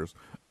doctors,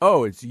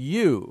 oh, it's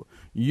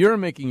you're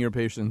making your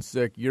patients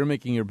sick, you're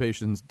making your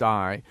patients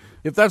die.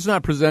 If that's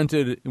not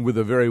presented with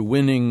a very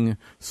winning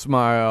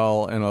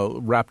smile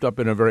and wrapped up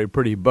in a very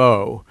pretty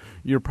bow,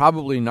 you're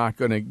probably not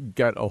going to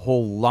get a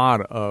whole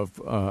lot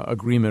of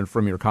agreement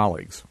from your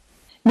colleagues.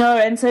 No,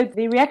 and so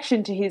the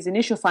reaction to his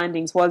initial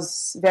findings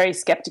was very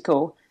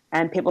skeptical.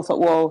 And people thought,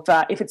 well,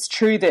 if it's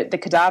true that the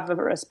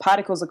cadaverous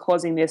particles are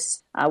causing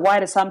this, why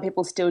do some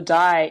people still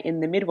die in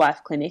the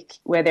midwife clinic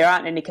where there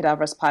aren't any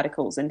cadaverous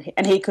particles?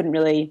 And he couldn't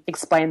really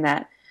explain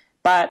that.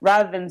 But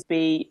rather than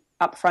be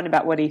upfront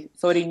about what he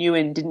thought he knew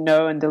and didn't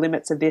know and the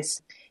limits of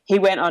this, he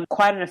went on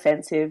quite an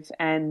offensive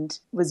and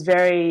was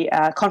very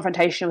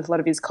confrontational with a lot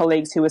of his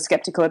colleagues who were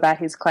skeptical about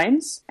his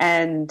claims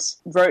and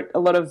wrote a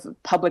lot of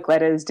public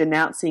letters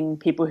denouncing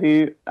people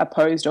who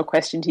opposed or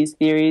questioned his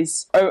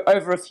theories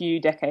over a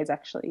few decades,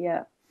 actually,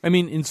 yeah. I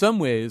mean, in some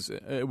ways,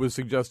 it was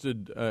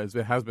suggested, as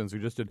it has been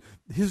suggested,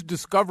 his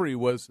discovery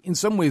was, in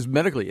some ways,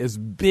 medically, as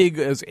big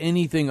as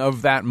anything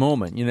of that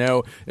moment,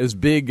 as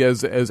big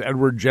as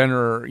Edward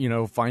Jenner,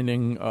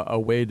 finding a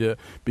way to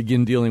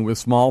begin dealing with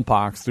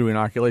smallpox through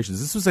inoculations.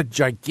 This was a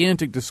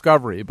gigantic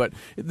discovery, but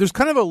there's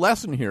kind of a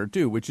lesson here,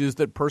 too, which is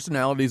that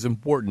personality is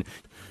important.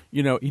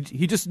 He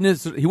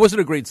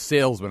wasn't a great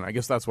salesman. I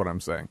guess that's what I'm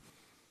saying.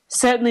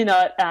 Certainly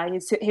not.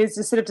 He's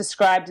just sort of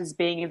described as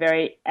being a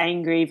very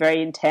angry,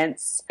 very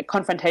intense,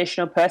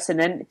 confrontational person.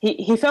 And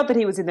he felt that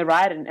he was in the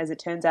right, and as it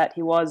turns out,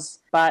 he was.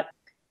 But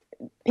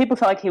people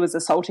felt like he was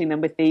assaulting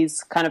them with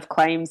these kind of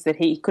claims that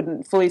he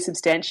couldn't fully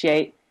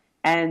substantiate.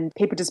 And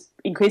people just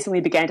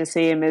increasingly began to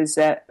see him as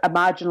a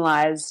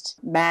marginalized,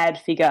 mad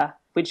figure,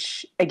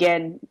 which,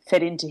 again,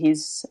 fed into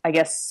his, I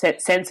guess,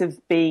 sense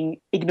of being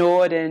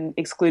ignored and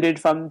excluded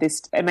from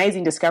this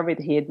amazing discovery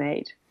that he had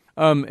made.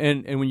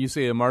 And when you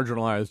say a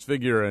marginalized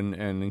figure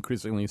and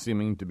increasingly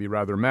seeming to be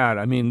rather mad,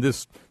 I mean,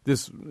 this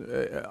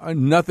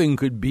nothing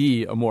could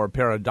be a more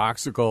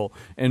paradoxical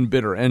and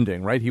bitter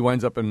ending, right? He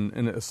winds up in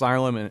an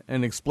asylum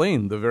and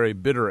explained the very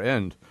bitter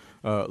end,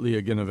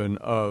 Leah Ginnivan,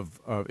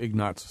 of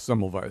Ignaz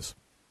Semmelweis.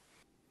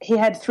 He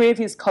had 3 of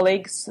his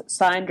colleagues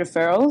signed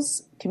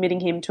referrals committing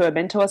him to a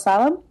mental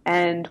asylum,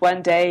 and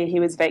one day he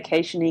was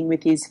vacationing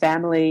with his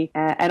family.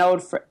 An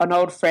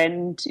old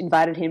friend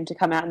invited him to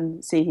come out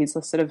and see his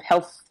sort of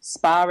health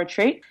spa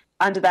retreat.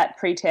 Under that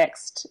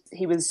pretext,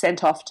 he was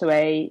sent off to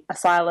a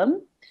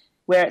asylum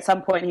where at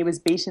some point he was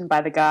beaten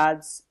by the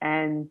guards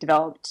and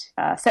developed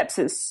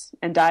sepsis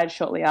and died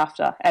shortly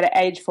after at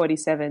age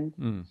 47.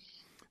 Mm.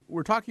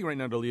 We're talking right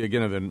now to Leah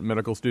Ginnivan,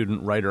 medical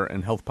student, writer,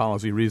 and health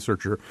policy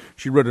researcher.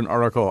 She wrote an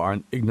article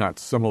on Ignaz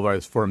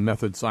Semmelweis for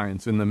Method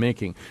Science in the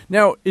Making.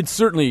 Now, it's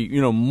certainly,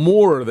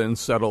 more than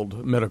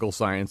settled medical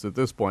science at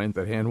this point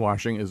that hand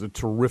washing is a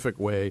terrific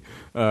way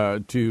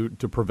to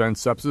prevent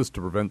sepsis, to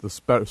prevent the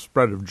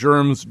spread of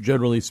germs,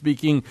 generally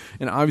speaking.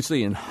 And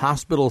obviously in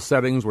hospital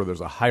settings where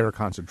there's a higher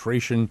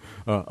concentration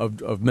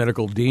of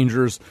medical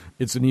dangers,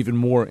 it's an even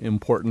more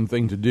important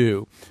thing to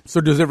do.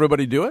 So does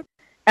everybody do it?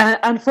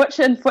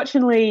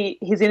 Unfortunately,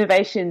 his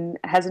innovation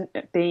hasn't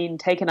been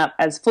taken up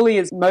as fully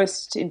as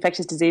most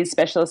infectious disease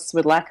specialists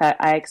would like,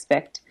 I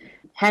expect.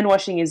 hand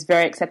washing is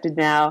very accepted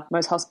now.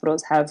 Most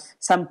hospitals have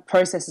some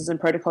processes and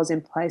protocols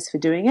in place for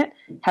doing it.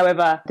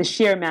 However, the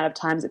sheer amount of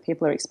times that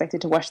people are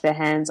expected to wash their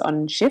hands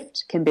on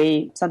shift can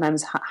be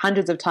sometimes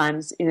hundreds of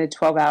times in a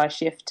 12-hour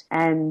shift.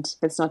 And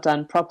if it's not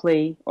done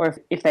properly, or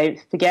if they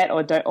forget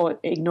or don't or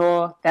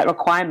ignore that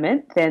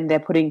requirement, then they're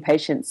putting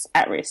patients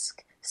at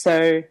risk.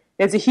 So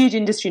there's a huge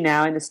industry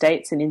now in the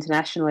States and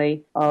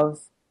internationally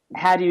of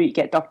how do you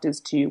get doctors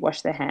to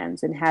wash their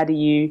hands, and how do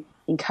you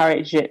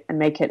encourage it and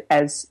make it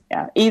as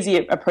easy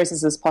a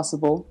process as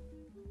possible.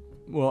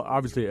 Well,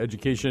 obviously,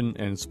 education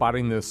and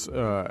spotting this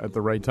at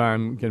the right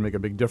time can make a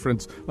big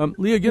difference.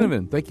 Leah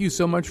Ginnivan, thank you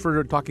so much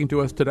for talking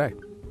to us today.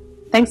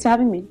 Thanks for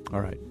having me.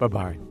 All right.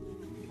 Bye-bye.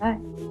 Bye.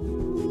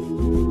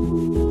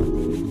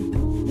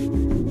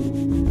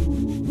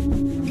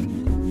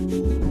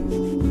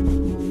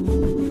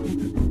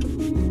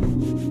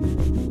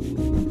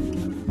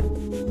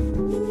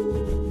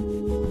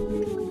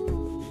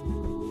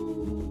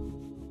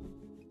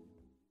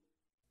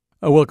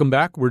 Welcome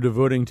back. We're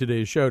devoting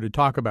today's show to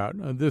talk about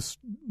this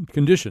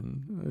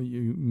condition.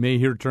 You may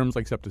hear terms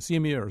like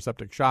septicemia or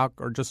septic shock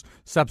or just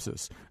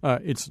sepsis.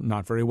 It's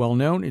not very well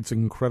known. It's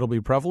incredibly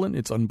prevalent.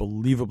 It's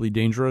unbelievably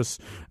dangerous.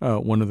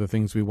 One of the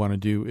things we want to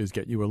do is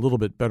get you a little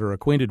bit better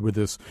acquainted with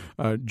this.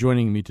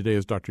 Joining me today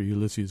is Dr.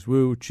 Ulysses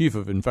Wu, Chief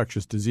of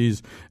Infectious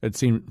Disease at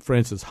St.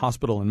 Francis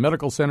Hospital and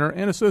Medical Center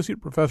and Associate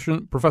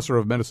Professor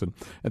of Medicine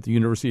at the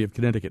University of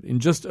Connecticut. In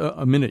just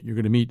a minute, you're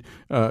going to meet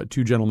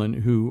two gentlemen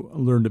who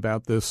learned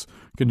about this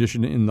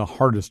condition in the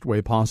hardest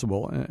way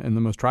possible and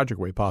the most tragic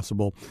way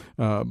possible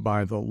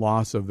by the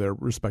loss of their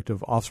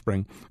respective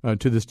offspring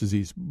to this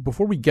disease.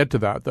 Before we get to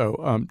that,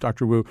 though,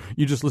 Dr. Wu,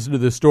 you just listened to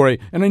this story,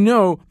 and I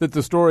know that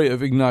the story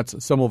of Ignaz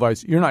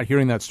Semmelweis, you're not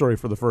hearing that story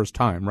for the first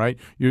time, right?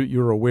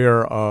 You're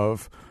aware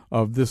of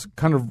this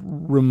kind of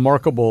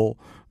remarkable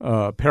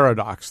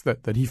paradox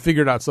that he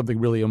figured out something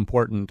really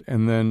important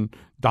and then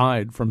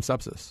died from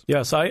sepsis.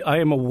 Yes, I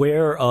am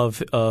aware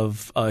of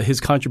his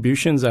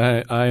contributions.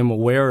 I am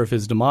aware of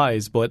his demise.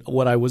 But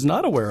what I was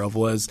not aware of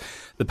was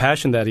the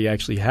passion that he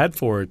actually had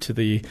for it, to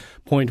the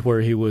point where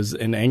he was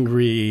an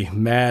angry,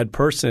 mad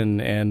person.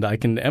 And I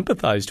can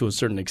empathize to a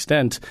certain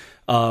extent.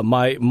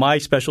 My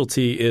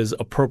specialty is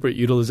appropriate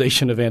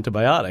utilization of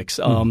antibiotics.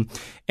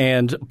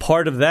 And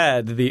part of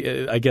that,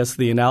 I guess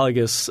the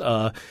analogous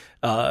or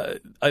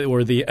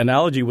the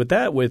analogy with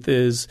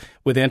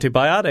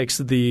antibiotics,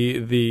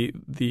 the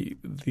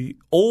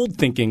old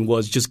thinking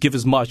was just give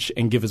as much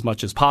and give as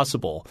much as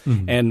possible.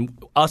 Mm-hmm.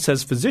 And us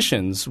as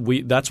physicians,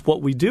 that's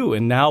what we do.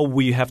 And now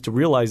we have to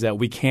realize that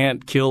we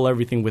can't kill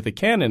everything with a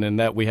cannon, and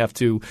that we have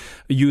to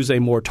use a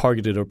more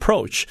targeted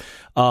approach.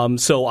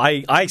 So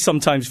I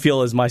sometimes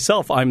feel as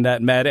myself, I'm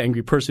that mad,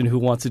 angry person who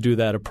wants to do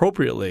that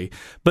appropriately.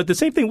 But the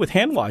same thing with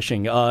hand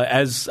washing.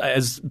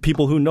 As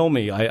people who know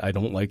me, I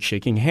don't like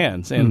shaking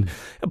hands. And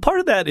part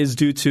of that is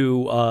due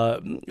to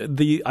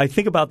I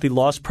think about the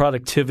lost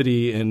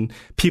productivity in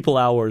people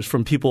hours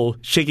from people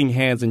shaking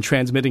hands and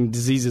transmitting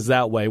diseases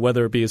that way,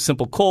 whether it be a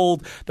simple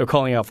cold, they're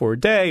calling out for a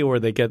day, or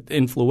they get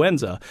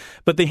influenza.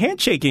 But the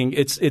handshaking,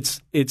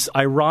 it's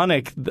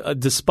ironic,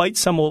 despite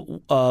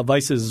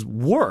Semmelweis's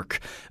work,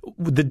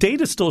 the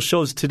data still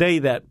shows today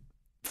that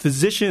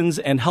physicians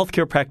and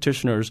healthcare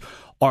practitioners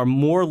are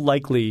more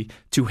likely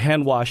to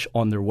hand wash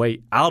on their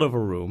way out of a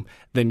room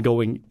than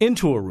going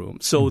into a room.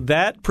 So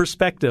that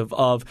perspective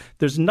of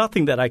there's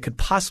nothing that I could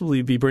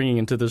possibly be bringing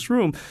into this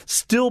room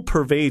still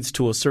pervades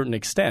to a certain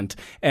extent.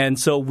 And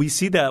so we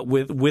see that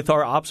with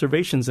our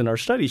observations in our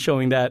study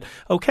showing that,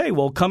 okay,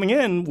 well, coming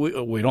in,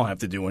 we don't have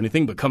to do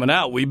anything, but coming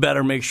out, we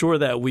better make sure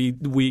that we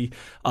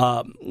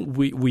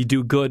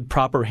do good,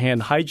 proper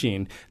hand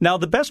hygiene. Now,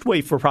 the best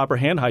way for proper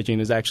hand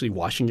hygiene is actually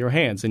washing your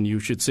hands, and you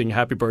should sing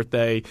happy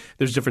birthday.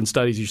 There's different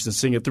studies. You should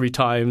sing it 3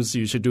 times.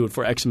 You should do it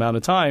for X amount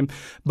of time.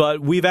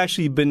 But we've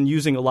actually been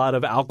using a lot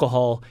of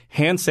alcohol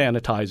hand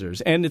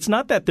sanitizers. And it's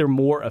not that they're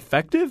more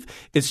effective.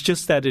 It's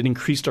just that it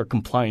increased our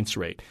compliance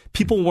rate.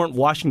 People weren't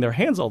washing their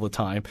hands all the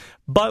time.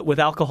 But with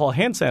alcohol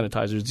hand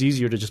sanitizers, it's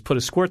easier to just put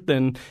a squirt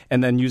in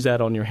and then use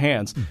that on your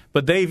hands.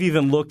 But they've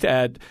even looked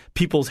at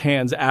people's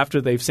hands after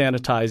they've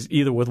sanitized,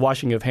 either with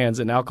washing of hands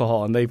and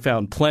alcohol, and they've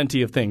found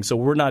plenty of things. So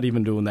we're not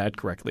even doing that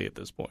correctly at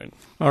this point.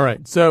 All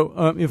right.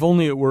 So if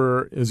only it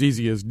were as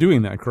easy as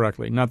doing that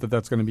correctly. Not that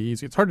that's going to be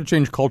easy. It's hard to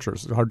change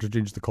cultures. It's hard to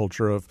change the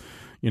culture of,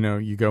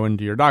 you go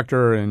into your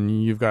doctor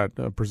and you've got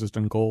a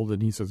persistent cold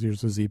and he says,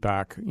 here's a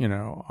Z-Pack,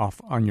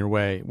 off on your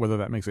way, whether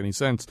that makes any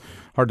sense.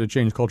 Hard to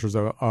change cultures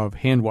of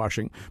hand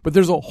washing. But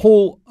there's a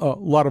whole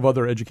lot of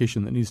other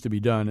education that needs to be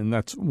done, and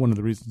that's one of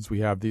the reasons we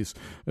have these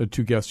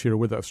two guests here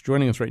with us.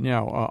 Joining us right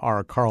now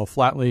are Carl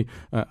Flatley,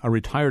 a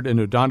retired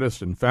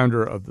endodontist and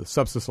founder of the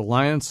Sepsis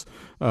Alliance.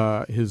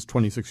 His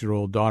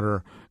 26-year-old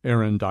daughter,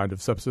 Erin, died of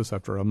sepsis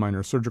after a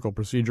minor surgical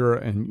procedure,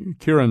 and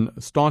Kieran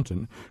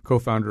Staunton,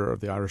 co-founder of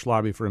the Irish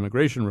Lobby for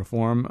Immigration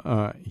Reform.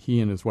 He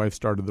and his wife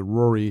started the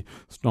Rory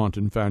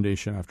Staunton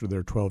Foundation after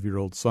their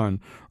 12-year-old son,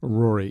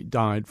 Rory,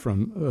 died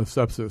from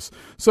sepsis.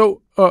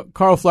 So,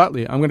 Carl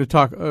Flatley, I'm going to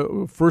talk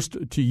first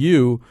to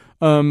you.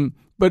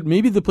 But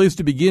maybe the place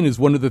to begin is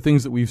one of the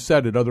things that we've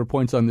said at other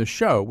points on this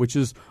show, which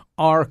is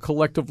our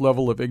collective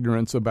level of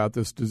ignorance about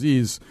this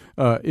disease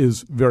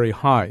is very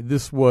high.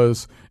 This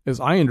was, as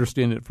I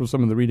understand it from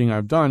some of the reading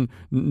I've done,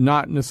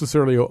 not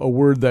necessarily a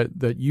word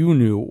that you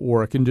knew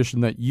or a condition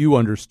that you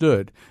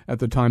understood at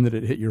the time that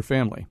it hit your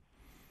family.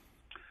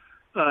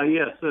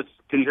 Yes.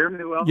 Can you hear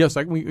me well? Yes,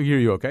 I can hear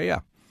you okay, yeah.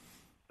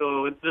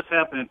 So this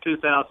happened in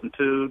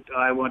 2002.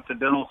 I went to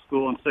dental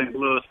school in St.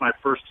 Louis. My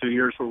first 2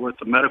 years were with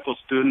the medical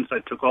students.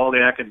 I took all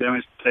the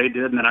academics they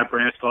did, and then I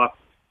branched off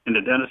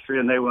into dentistry,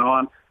 and they went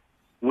on.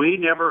 We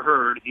never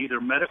heard, either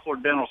medical or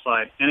dental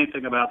side,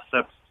 anything about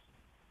sepsis.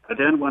 I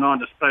then went on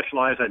to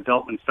specialize. I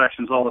dealt with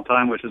infections all the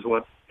time, which is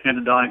what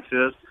endodontics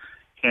is,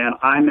 and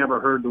I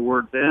never heard the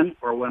word then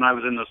or when I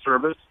was in the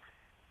service.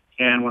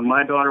 And when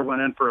my daughter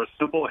went in for a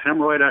simple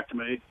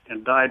hemorrhoidectomy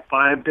and died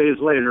 5 days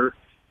later,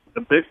 the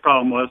big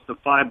problem was the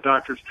 5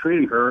 doctors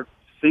treating her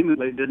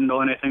seemingly didn't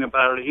know anything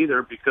about it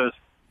either, because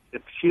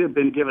if she had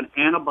been given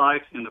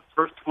antibiotics in the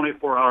first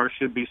 24 hours,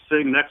 she'd be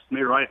sitting next to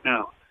me right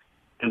now.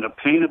 And the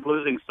pain of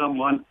losing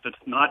someone that's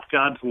not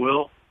God's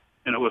will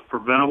and it was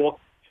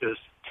preventable is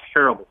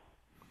terrible.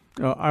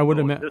 I would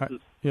imagine.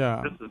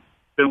 Yeah. This has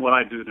been what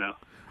I do now.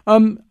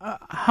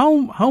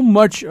 How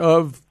much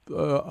of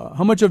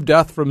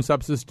death from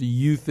sepsis do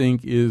you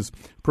think is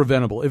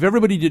preventable? If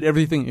everybody did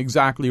everything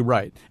exactly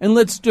right, and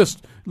let's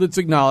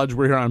acknowledge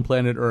we're here on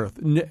planet Earth.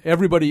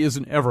 Everybody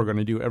isn't ever going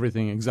to do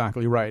everything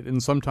exactly right,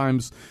 and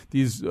sometimes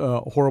these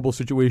horrible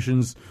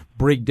situations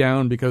break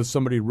down because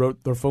somebody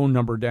wrote their phone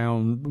number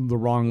down the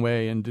wrong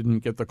way and didn't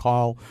get the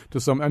call to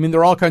some. I mean,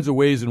 there are all kinds of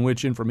ways in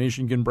which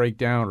information can break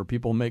down or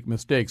people make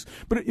mistakes.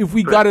 But if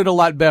we got it a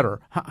lot better,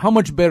 how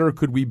much better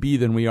could we be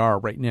than we are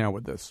right now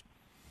with this?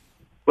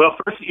 Well,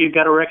 first you've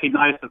got to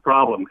recognize the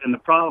problem, and the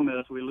problem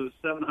is we lose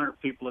 700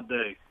 people a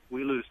day.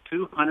 We lose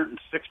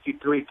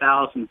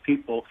 263,000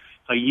 people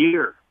a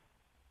year.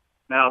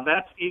 Now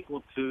that's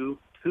equal to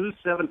 2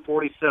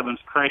 747s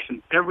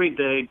crashing every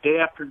day, day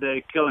after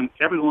day, killing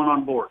everyone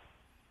on board.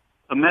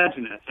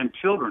 Imagine it. And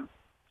children,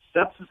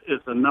 sepsis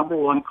is the number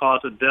one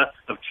cause of death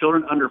of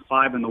children under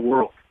 5 in the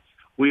world.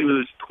 We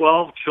lose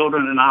 12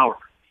 children an hour.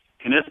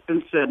 And it's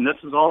been said, and this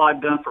is all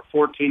I've done for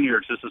 14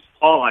 years. This is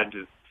all I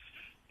do.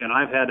 And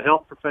I've had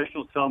health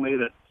professionals tell me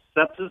that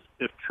sepsis,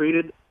 if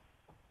treated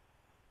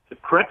the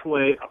correct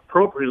way,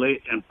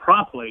 appropriately, and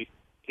promptly,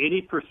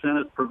 80%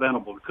 is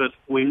preventable because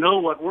we know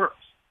what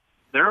works.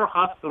 There are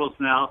hospitals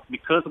now,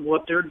 because of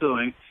what they're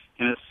doing,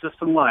 and it's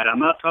system-wide. I'm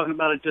not talking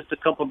about just a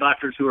couple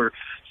doctors who are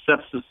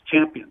sepsis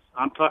champions.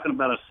 I'm talking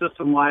about a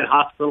system-wide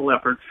hospital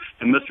effort,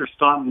 and Mr.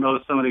 Staunton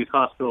knows some of these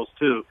hospitals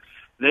too.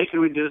 They can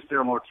reduce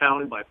their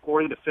mortality by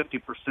 40 to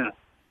 50%.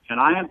 And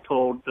I am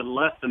told that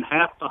less than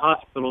half the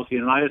hospitals in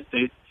the United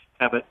States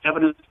have an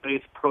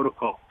evidence-based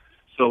protocol.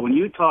 So when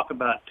you talk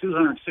about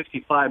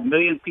 265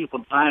 million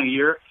people dying a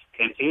year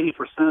and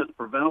 80% is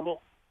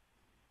preventable,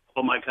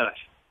 oh my gosh.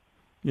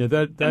 Yeah,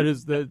 that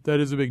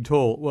is a big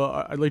toll.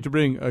 Well, I'd like to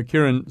bring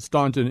Kieran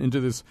Staunton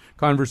into this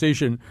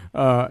conversation.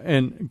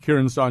 And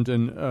Kieran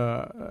Staunton,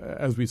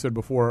 as we said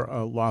before,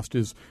 lost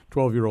his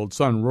 12-year-old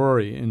son,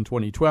 Rory, in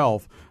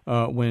 2012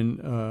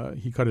 when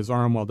he cut his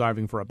arm while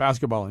diving for a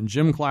basketball in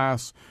gym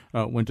class,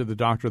 went to the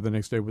doctor the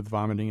next day with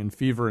vomiting and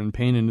fever and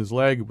pain in his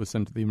leg, was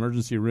sent to the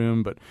emergency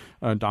room, but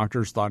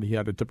doctors thought he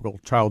had a typical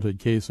childhood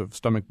case of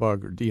stomach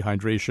bug or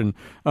dehydration.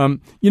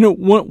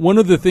 One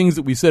of the things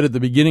that we said at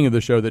the beginning of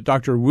the show that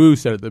Dr. Wu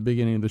said at the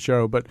beginning of the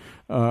show, but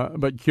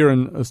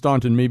Kieran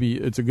Staunton, maybe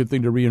it's a good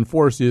thing to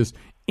reinforce, is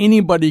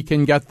anybody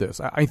can get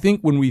this. I think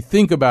when we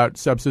think about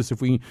sepsis,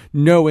 if we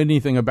know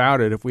anything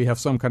about it, if we have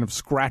some kind of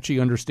scratchy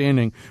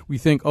understanding, we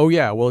think, oh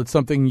yeah, well, it's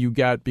something you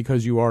get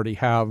because you already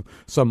have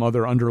some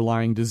other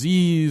underlying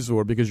disease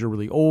or because you're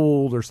really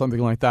old or something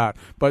like that.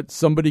 But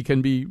somebody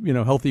can be,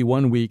 healthy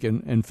one week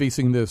and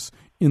facing this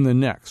in the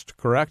next,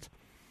 correct?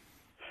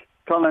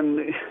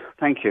 Colin,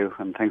 thank you,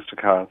 and thanks to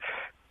Carl.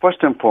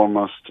 First and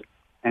foremost,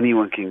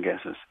 anyone can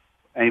get it.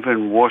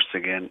 Even worse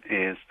again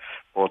is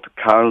both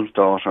Carl's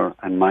daughter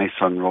and my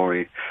son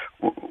Rory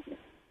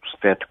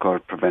death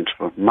occurred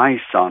preventable. My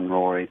son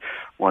Rory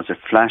was a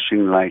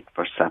flashing light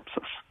for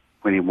sepsis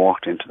when he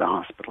walked into the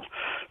hospital.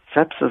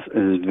 Sepsis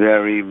is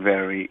very,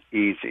 very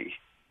easy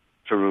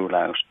to rule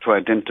out, to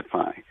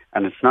identify,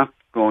 and it's not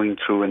going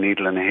through a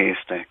needle in a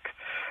haystack.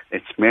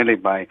 It's merely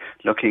by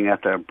looking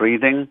at their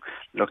breathing,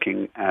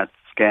 looking at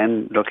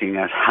skin, looking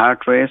at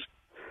heart rate.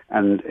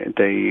 And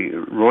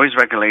the ROIS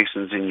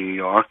regulations in New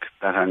York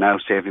that are now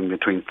saving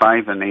between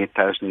 5,000 and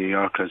 8,000 New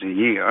Yorkers a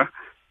year,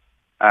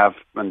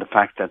 and the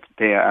fact that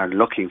they are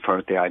looking for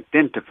it, they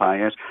identify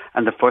it,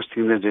 and the first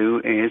thing they do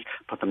is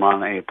put them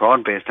on a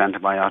broad-based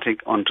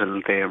antibiotic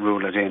until they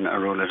rule it in or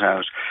rule it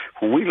out.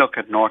 When we look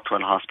at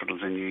Northwell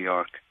hospitals in New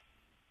York,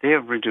 they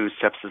have reduced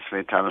sepsis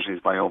fatalities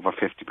by over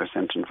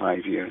 50% in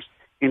 5 years.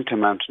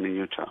 Intermountain in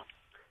Utah.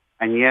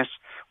 And yet,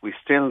 we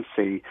still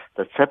see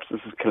that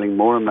sepsis is killing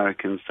more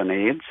Americans than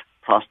AIDS,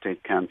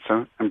 prostate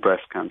cancer, and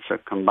breast cancer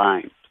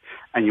combined.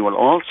 And you will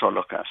also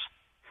look at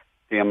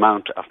the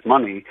amount of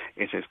money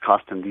it is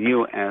costing the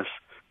U.S.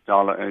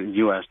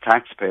 U.S.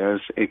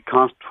 taxpayers. It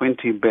cost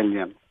 $20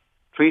 billion.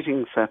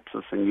 Treating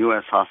sepsis in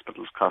U.S.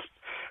 hospitals cost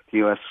the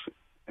U.S.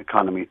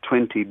 economy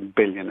 $20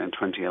 billion in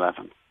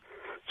 2011.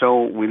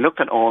 So we look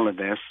at all of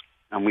this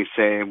and we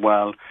say,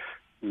 well,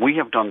 we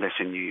have done this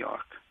in New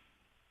York.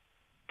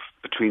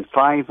 Between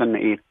 5,000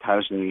 and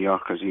 8,000 New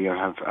Yorkers a year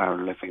are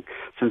living.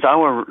 Since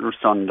our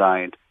son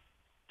died,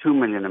 2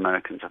 million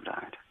Americans have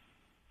died.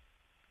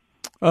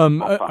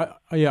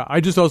 I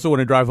just also want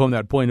to drive home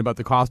that point about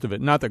the cost of it.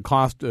 Not that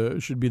cost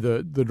should be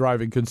the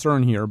driving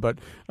concern here, but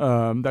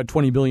that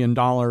 $20 billion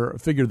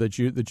figure that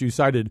you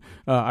cited,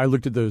 I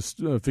looked at those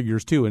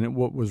figures too, and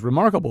what was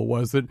remarkable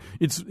was that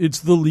it's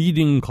the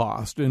leading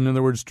cost. In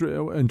other words,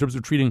 in terms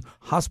of treating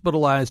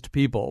hospitalized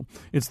people,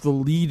 it's the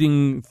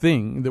leading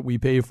thing that we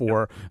pay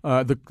for.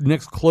 The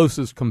next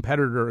closest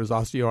competitor is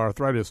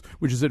osteoarthritis,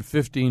 which is at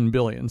 $15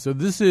 billion. So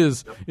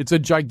it's a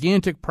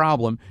gigantic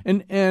problem.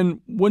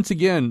 And once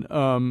again,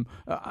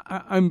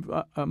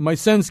 my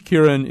sense,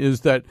 Kieran, is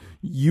that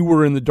you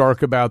were in the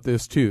dark about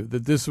this too.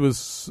 That this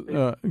was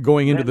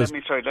going into this.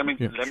 Let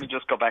me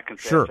just go back and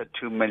say sure. I said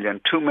 2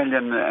 million. 2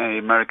 million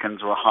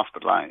Americans were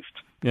hospitalized.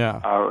 Yeah.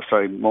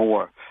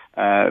 More.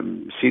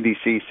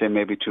 CDC say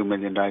maybe 2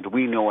 million died.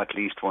 We know at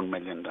least 1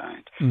 million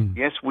died.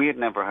 Yes, we had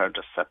never heard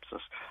of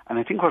sepsis, and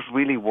I think what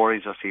really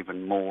worries us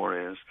even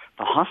more is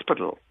the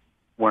hospital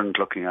weren't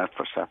looking out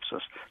for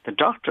sepsis. The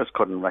doctors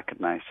couldn't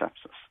recognize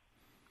sepsis.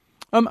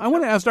 I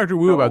want to ask Dr.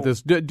 Wu about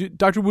this.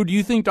 Dr. Wu, do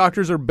you think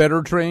doctors are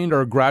better trained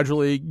or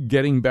gradually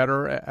getting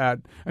better at?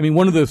 I mean,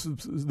 one of the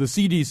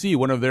CDC,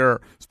 one of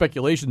their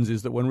speculations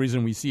is that one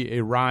reason we see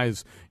a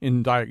rise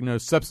in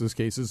diagnosed sepsis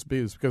cases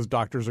is because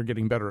doctors are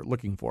getting better at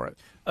looking for it.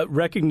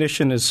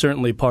 Recognition is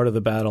certainly part of the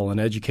battle, and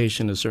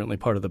education is certainly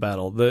part of the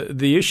battle.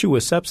 The issue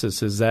with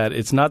sepsis is that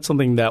it's not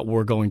something that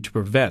we're going to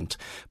prevent,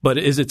 but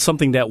is it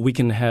something that we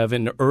can have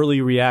an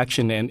early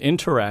reaction and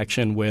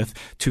interaction with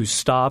to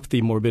stop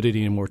the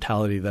morbidity and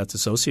mortality that's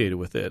associated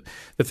with it?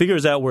 The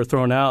figures that were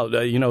thrown out,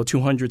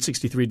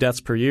 263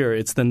 deaths per year,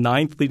 it's the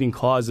 9th leading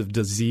cause of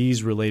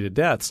disease-related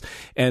deaths.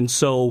 And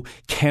so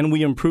can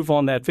we improve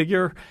on that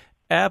figure?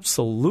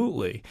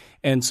 Absolutely.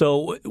 And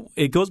so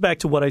it goes back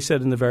to what I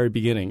said in the very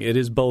beginning. It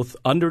is both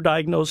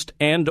underdiagnosed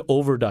and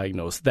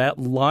overdiagnosed. That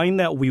line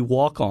that we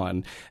walk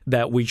on,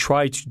 that we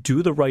try to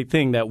do the right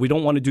thing, that we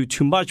don't want to do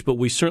too much, but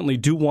we certainly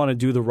do want to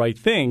do the right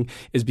thing,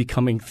 is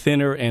becoming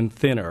thinner and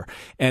thinner.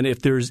 And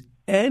if there's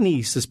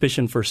any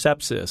suspicion for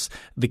sepsis,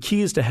 the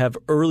key is to have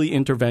early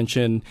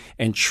intervention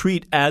and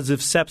treat as if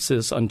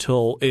sepsis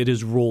until it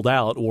is ruled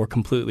out or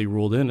completely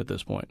ruled in at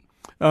this point.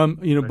 Go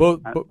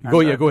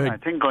ahead. I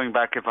think going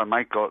back, if I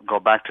might go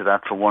back to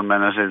that for 1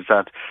 minute, is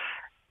that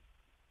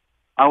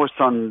our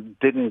son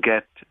didn't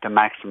get the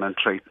maximum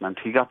treatment.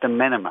 He got the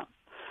minimum.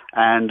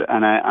 And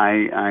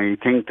I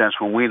think that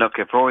when we look,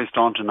 if Rory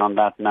Staunton on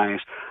that night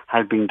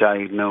had been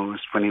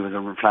diagnosed when he was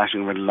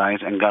flashing with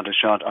light and got a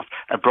shot of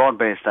a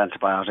broad-based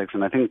antibiotics,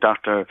 and I think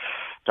Dr.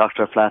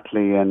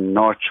 Flatley and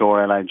North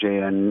Shore LIJ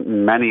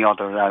and many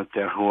others out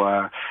there who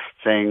are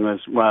saying was,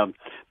 well,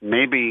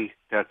 maybe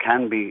there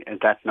can be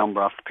that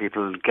number of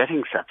people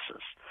getting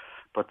sepsis,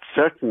 but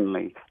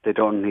certainly they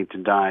don't need to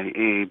die.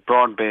 A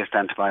broad-based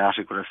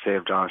antibiotic would have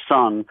saved our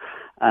son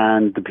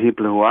and the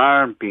people who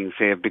are being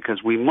saved,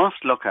 because we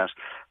must look at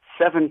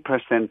 7%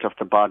 of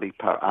the body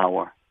per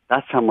hour.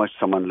 That's how much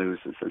someone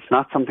loses. It's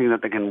not something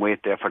that they can wait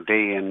there for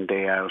day in,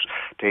 day out.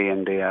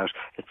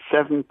 It's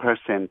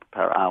 7%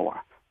 per hour.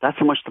 That's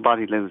how much the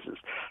body loses.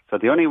 So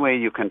the only way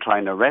you can try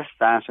and arrest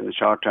that in the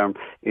short term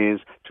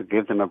is to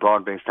give them a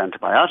broad-based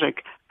antibiotic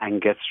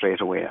and get straight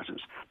away at it.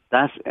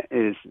 That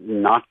is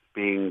not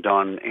being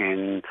done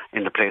in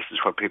the places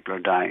where people are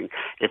dying.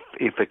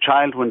 If a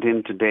child went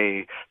in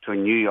today to a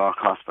New York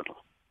hospital,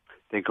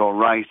 they go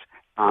right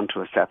onto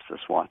a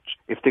sepsis watch.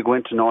 If they go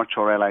into North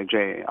Shore LIJ,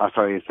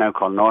 it's now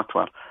called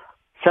Northwell,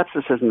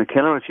 sepsis isn't a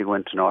killer if you go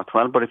into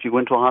Northwell, but if you go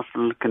into a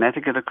hospital in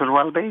Connecticut, it could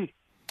well be.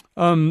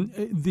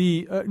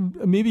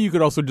 Maybe you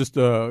could also just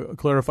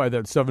clarify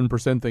that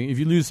 7% thing. If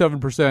you lose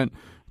 7%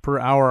 per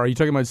hour, are you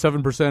talking about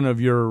 7%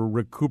 of your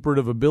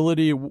recuperative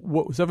ability?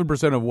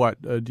 7% of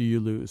what do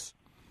you lose?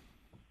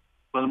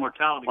 Well, the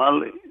mortality.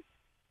 Well,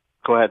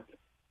 go ahead.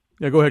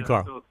 Yeah, go ahead,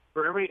 Carl. So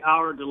for every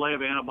hour delay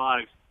of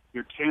antibiotics,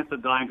 your chance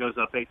of dying goes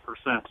up 8%.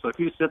 So if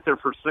you sit there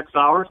for 6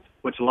 hours,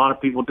 which a lot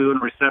of people do in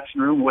a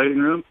reception room, waiting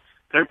room,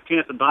 their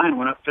chance of dying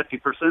went up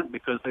 50%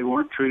 because they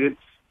weren't treated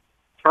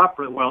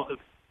properly,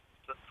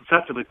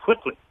 effectively,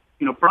 quickly,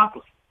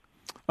 promptly.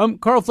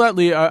 Carl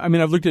Flatley,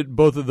 I've looked at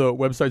both of the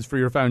websites for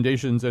your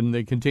foundations, and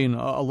they contain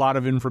a lot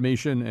of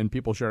information and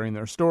people sharing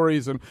their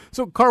stories. And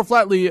so, Carl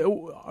Flatley,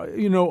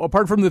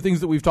 apart from the things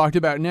that we've talked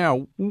about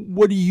now,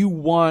 what do you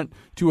want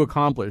to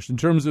accomplish in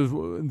terms of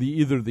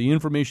either the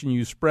information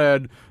you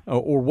spread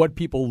or what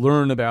people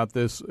learn about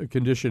this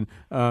condition?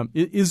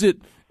 Is it?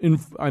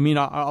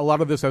 A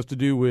lot of this has to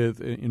do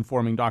with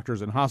informing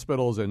doctors and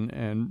hospitals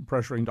and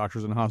pressuring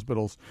doctors and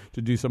hospitals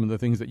to do some of the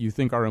things that you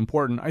think are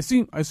important. I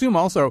assume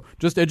also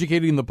just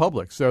educating the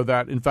public so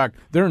that, in fact,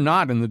 they're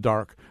not in the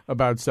dark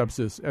about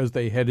sepsis as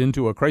they head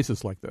into a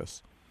crisis like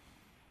this.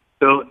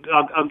 So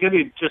I'll give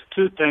you just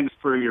two things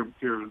for your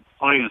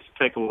audience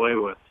to take away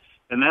with,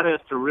 and that is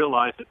to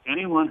realize that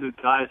anyone who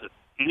dies of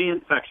any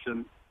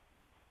infection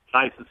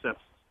dies of sepsis.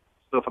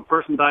 So if a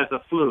person dies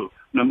of flu,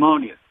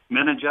 pneumonia,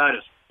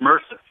 meningitis,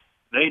 MRSA,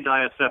 they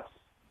die of sepsis.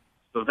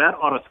 So that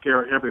ought to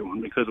scare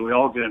everyone because we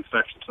all get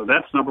infections. So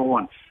that's number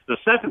one. The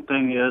second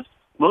thing is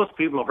most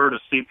people have heard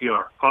of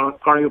CPR,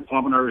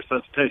 cardiopulmonary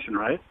resuscitation,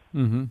 right?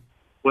 Mm-hmm.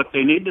 What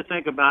they need to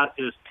think about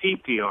is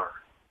TPR.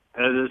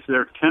 That is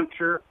their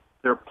temperature,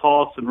 their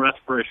pulse, and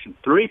respiration.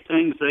 Three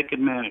things they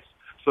can manage.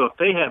 So if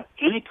they have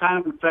any kind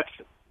of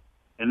infection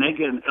and they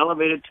get an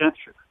elevated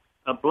temperature,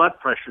 a blood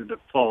pressure that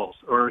falls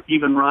or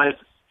even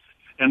rises,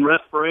 and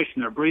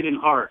respiration, they're breathing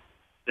hard,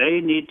 they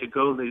need to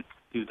go to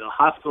the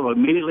hospital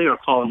immediately or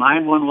call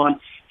 911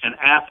 and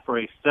ask for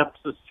a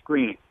sepsis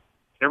screening.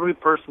 Every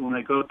person, when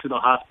they go to the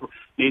hospital,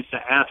 needs to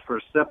ask for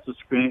a sepsis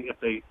screening if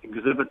they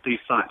exhibit these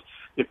signs.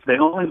 If they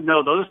only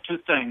know those two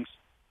things,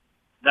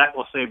 that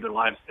will save their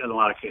lives in a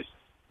lot of cases.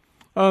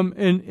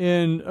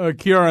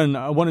 Kieran,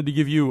 I wanted to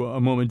give you a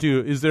moment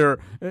too. Is there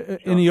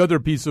any other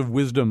piece of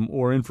wisdom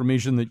or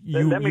information that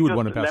you would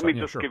want to pass on? Let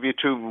me just give you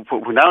two.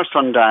 When our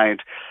son died,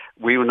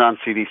 we went on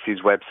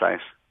CDC's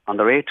website. On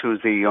their A to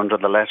Z, under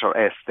the letter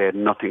S, they had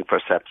nothing for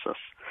sepsis.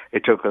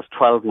 It took us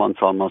 12 months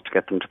almost to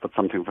get them to put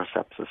something for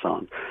sepsis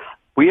on.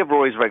 We have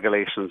Rory's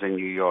regulations in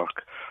New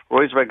York.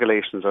 Rory's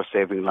regulations are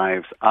saving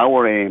lives.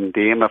 Our aim,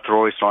 the aim of the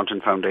Rory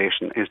Staunton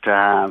Foundation, is to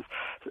have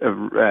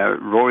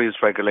Rory's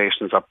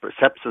regulations of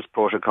sepsis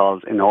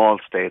protocols in all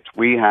states.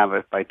 We have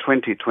it by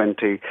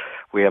 2020.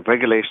 We have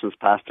regulations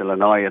passed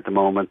Illinois at the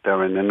moment.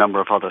 They're in a number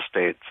of other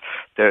states.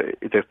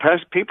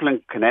 People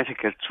in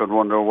Connecticut should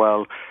wonder,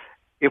 well,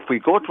 if we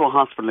go to a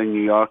hospital in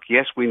New York,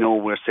 yes, we know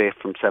we're safe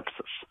from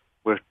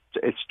sepsis.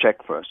 It's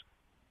checked for us.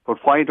 But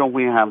why don't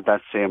we have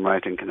that same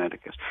right in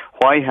Connecticut?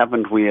 Why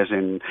haven't we it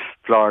in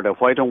Florida?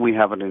 Why don't we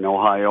have it in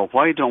Ohio?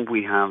 Why don't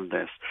we have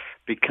this?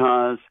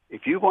 Because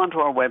if you go onto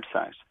our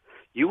website,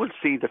 you will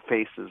see the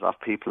faces of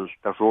people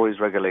that Rory's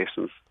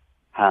regulations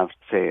have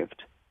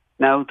saved.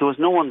 Now, there was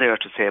no one there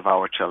to save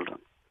our children.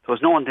 There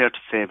was no one there to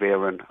save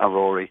Aaron or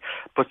Rory.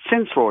 But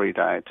since Rory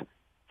died,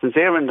 since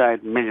Aaron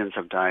died, millions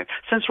have died.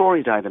 Since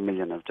Rory died, 1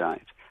 million have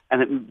died.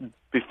 And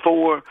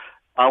before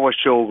our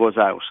show goes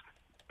out,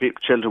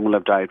 children will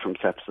have died from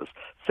sepsis.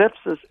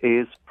 Sepsis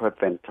is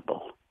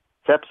preventable.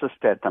 Death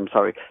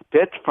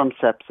from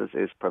sepsis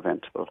is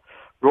preventable.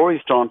 Rory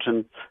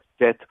Staunton's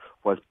death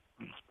was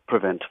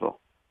preventable.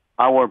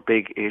 Our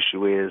big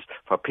issue is,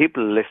 for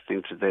people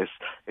listening to this,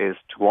 is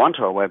to go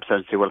onto our website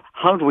and say, well,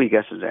 how do we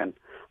get it in?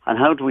 And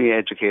how do we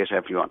educate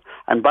everyone?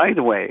 And by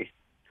the way,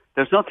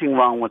 there's nothing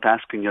wrong with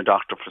asking your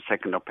doctor for a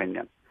second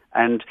opinion.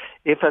 And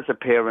if as a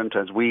parent,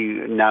 as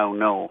we now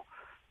know,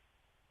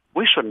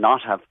 we should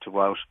not have to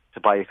go out to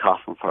buy a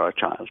coffin for our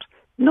child.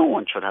 No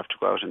one should have to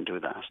go out and do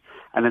that.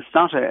 And it's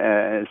not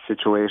a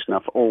situation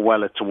of, oh,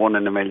 well, it's a 1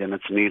 in a million,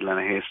 it's a needle in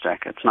a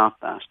haystack. It's not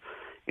that.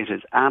 It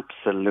is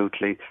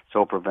absolutely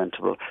so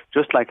preventable.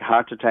 Just like a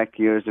heart attack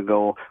years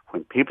ago,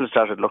 when people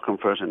started looking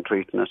for it and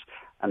treating it,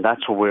 and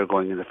that's where we're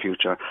going in the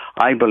future.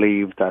 I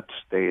believe that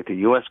the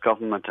U.S.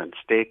 government and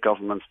state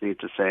governments need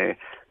to say,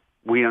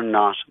 we are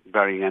not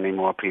burying any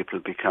more people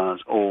because,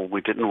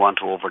 we didn't want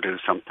to overdo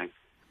something.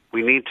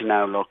 We need to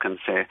now look and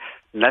say,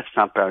 let's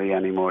not bury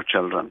any more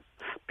children,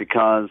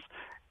 because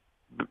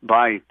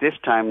by this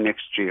time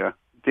next year,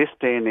 this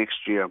day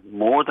next year,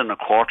 more than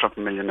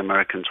 250,000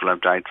 Americans will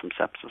have died from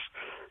sepsis,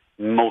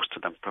 most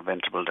of them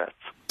preventable deaths.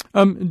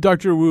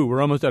 Dr. Wu,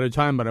 we're almost out of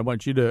time, but I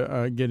want you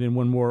to get in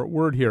one more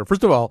word here.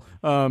 First of all,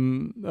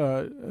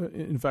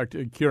 in fact,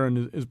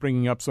 Kieran is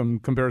bringing up some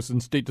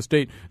comparisons state to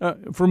state.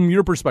 From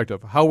your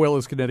perspective, how well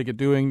is Connecticut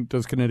doing?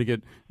 Does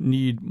Connecticut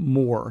need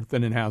more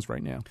than it has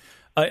right now?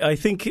 I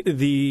think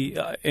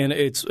and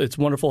it's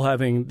wonderful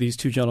having these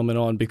two gentlemen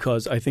on,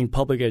 because I think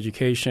public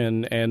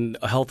education and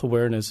health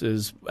awareness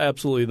is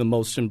absolutely the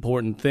most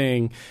important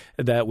thing,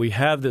 that we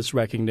have this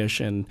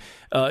recognition.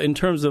 In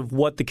terms of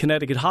what the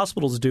Connecticut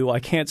hospitals do, I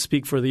can't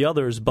speak for the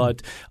others,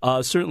 but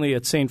certainly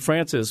at St.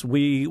 Francis,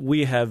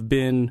 we have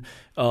been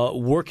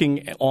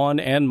working on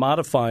and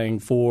modifying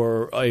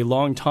for a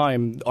long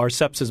time our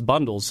sepsis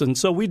bundles. And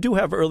so we do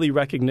have early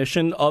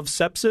recognition of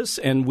sepsis,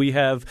 and we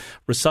have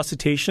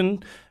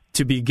resuscitation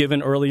to be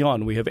given early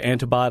on. We have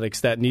antibiotics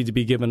that need to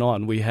be given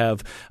on. We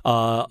have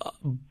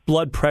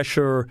blood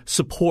pressure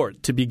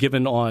support to be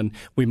given on.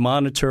 We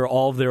monitor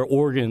all of their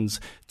organs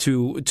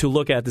to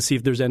look at to see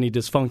if there's any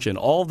dysfunction.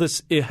 All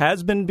this, it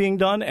has been being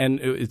done, and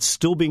it's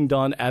still being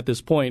done at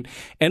this point,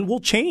 and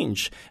will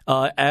change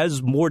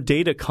as more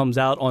data comes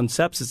out on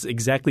sepsis.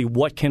 Exactly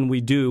what can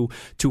we do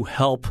to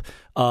help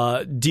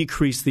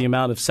decrease the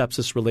amount of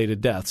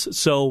sepsis-related deaths.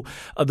 So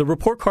the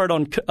report card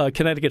on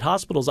Connecticut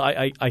hospitals,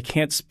 I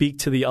can't speak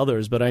to the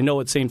others, but I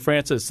know at St.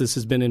 Francis this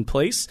has been in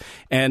place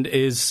and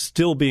is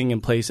still being in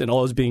place and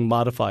always being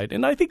modified.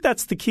 And I think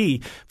that's the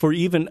key for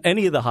even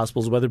any of the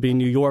hospitals, whether it be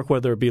New York,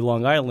 whether it be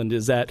Long Island,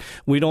 is that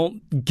we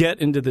don't get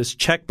into this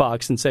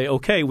checkbox and say,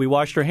 okay, we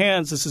washed our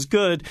hands, this is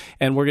good,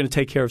 and we're going to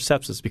take care of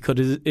sepsis, because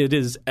it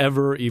is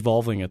ever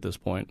evolving at this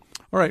point.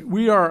 All right,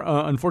 we are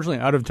unfortunately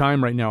out of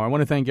time right now. I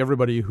want to thank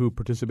everybody who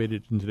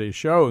participated in today's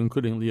show,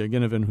 including Leah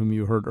Ginnivan, whom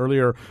you heard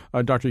earlier,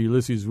 Dr.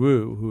 Ulysses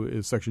Wu, who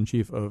is Section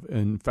Chief of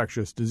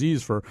Infectious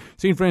Disease for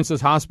St.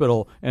 Francis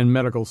Hospital and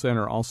Medical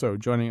Center. Also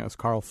joining us,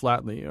 Carl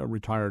Flatley, a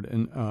retired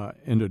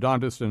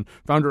endodontist and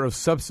founder of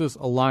Sepsis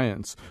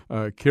Alliance,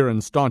 Kieran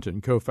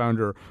Staunton,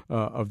 co-founder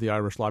of the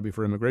Irish Lobby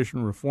for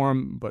Immigration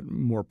Reform, but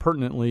more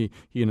pertinently,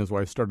 he and his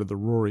wife started the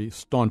Rory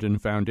Staunton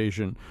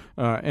Foundation.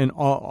 And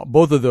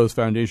both of those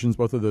foundations,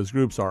 both of those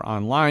groups are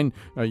online.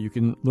 You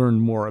can learn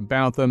more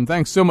about them.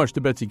 Thanks so much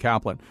to Betsy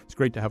Kaplan. It's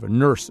great to have a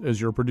nurse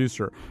as your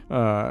producer.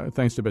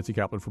 Thanks to Betsy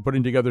Kaplan for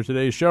putting together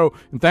today's show.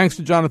 And thanks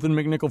to Jonathan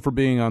McNichol for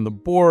being on the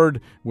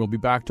board. We'll be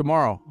back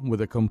tomorrow with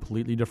a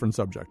completely different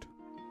subject.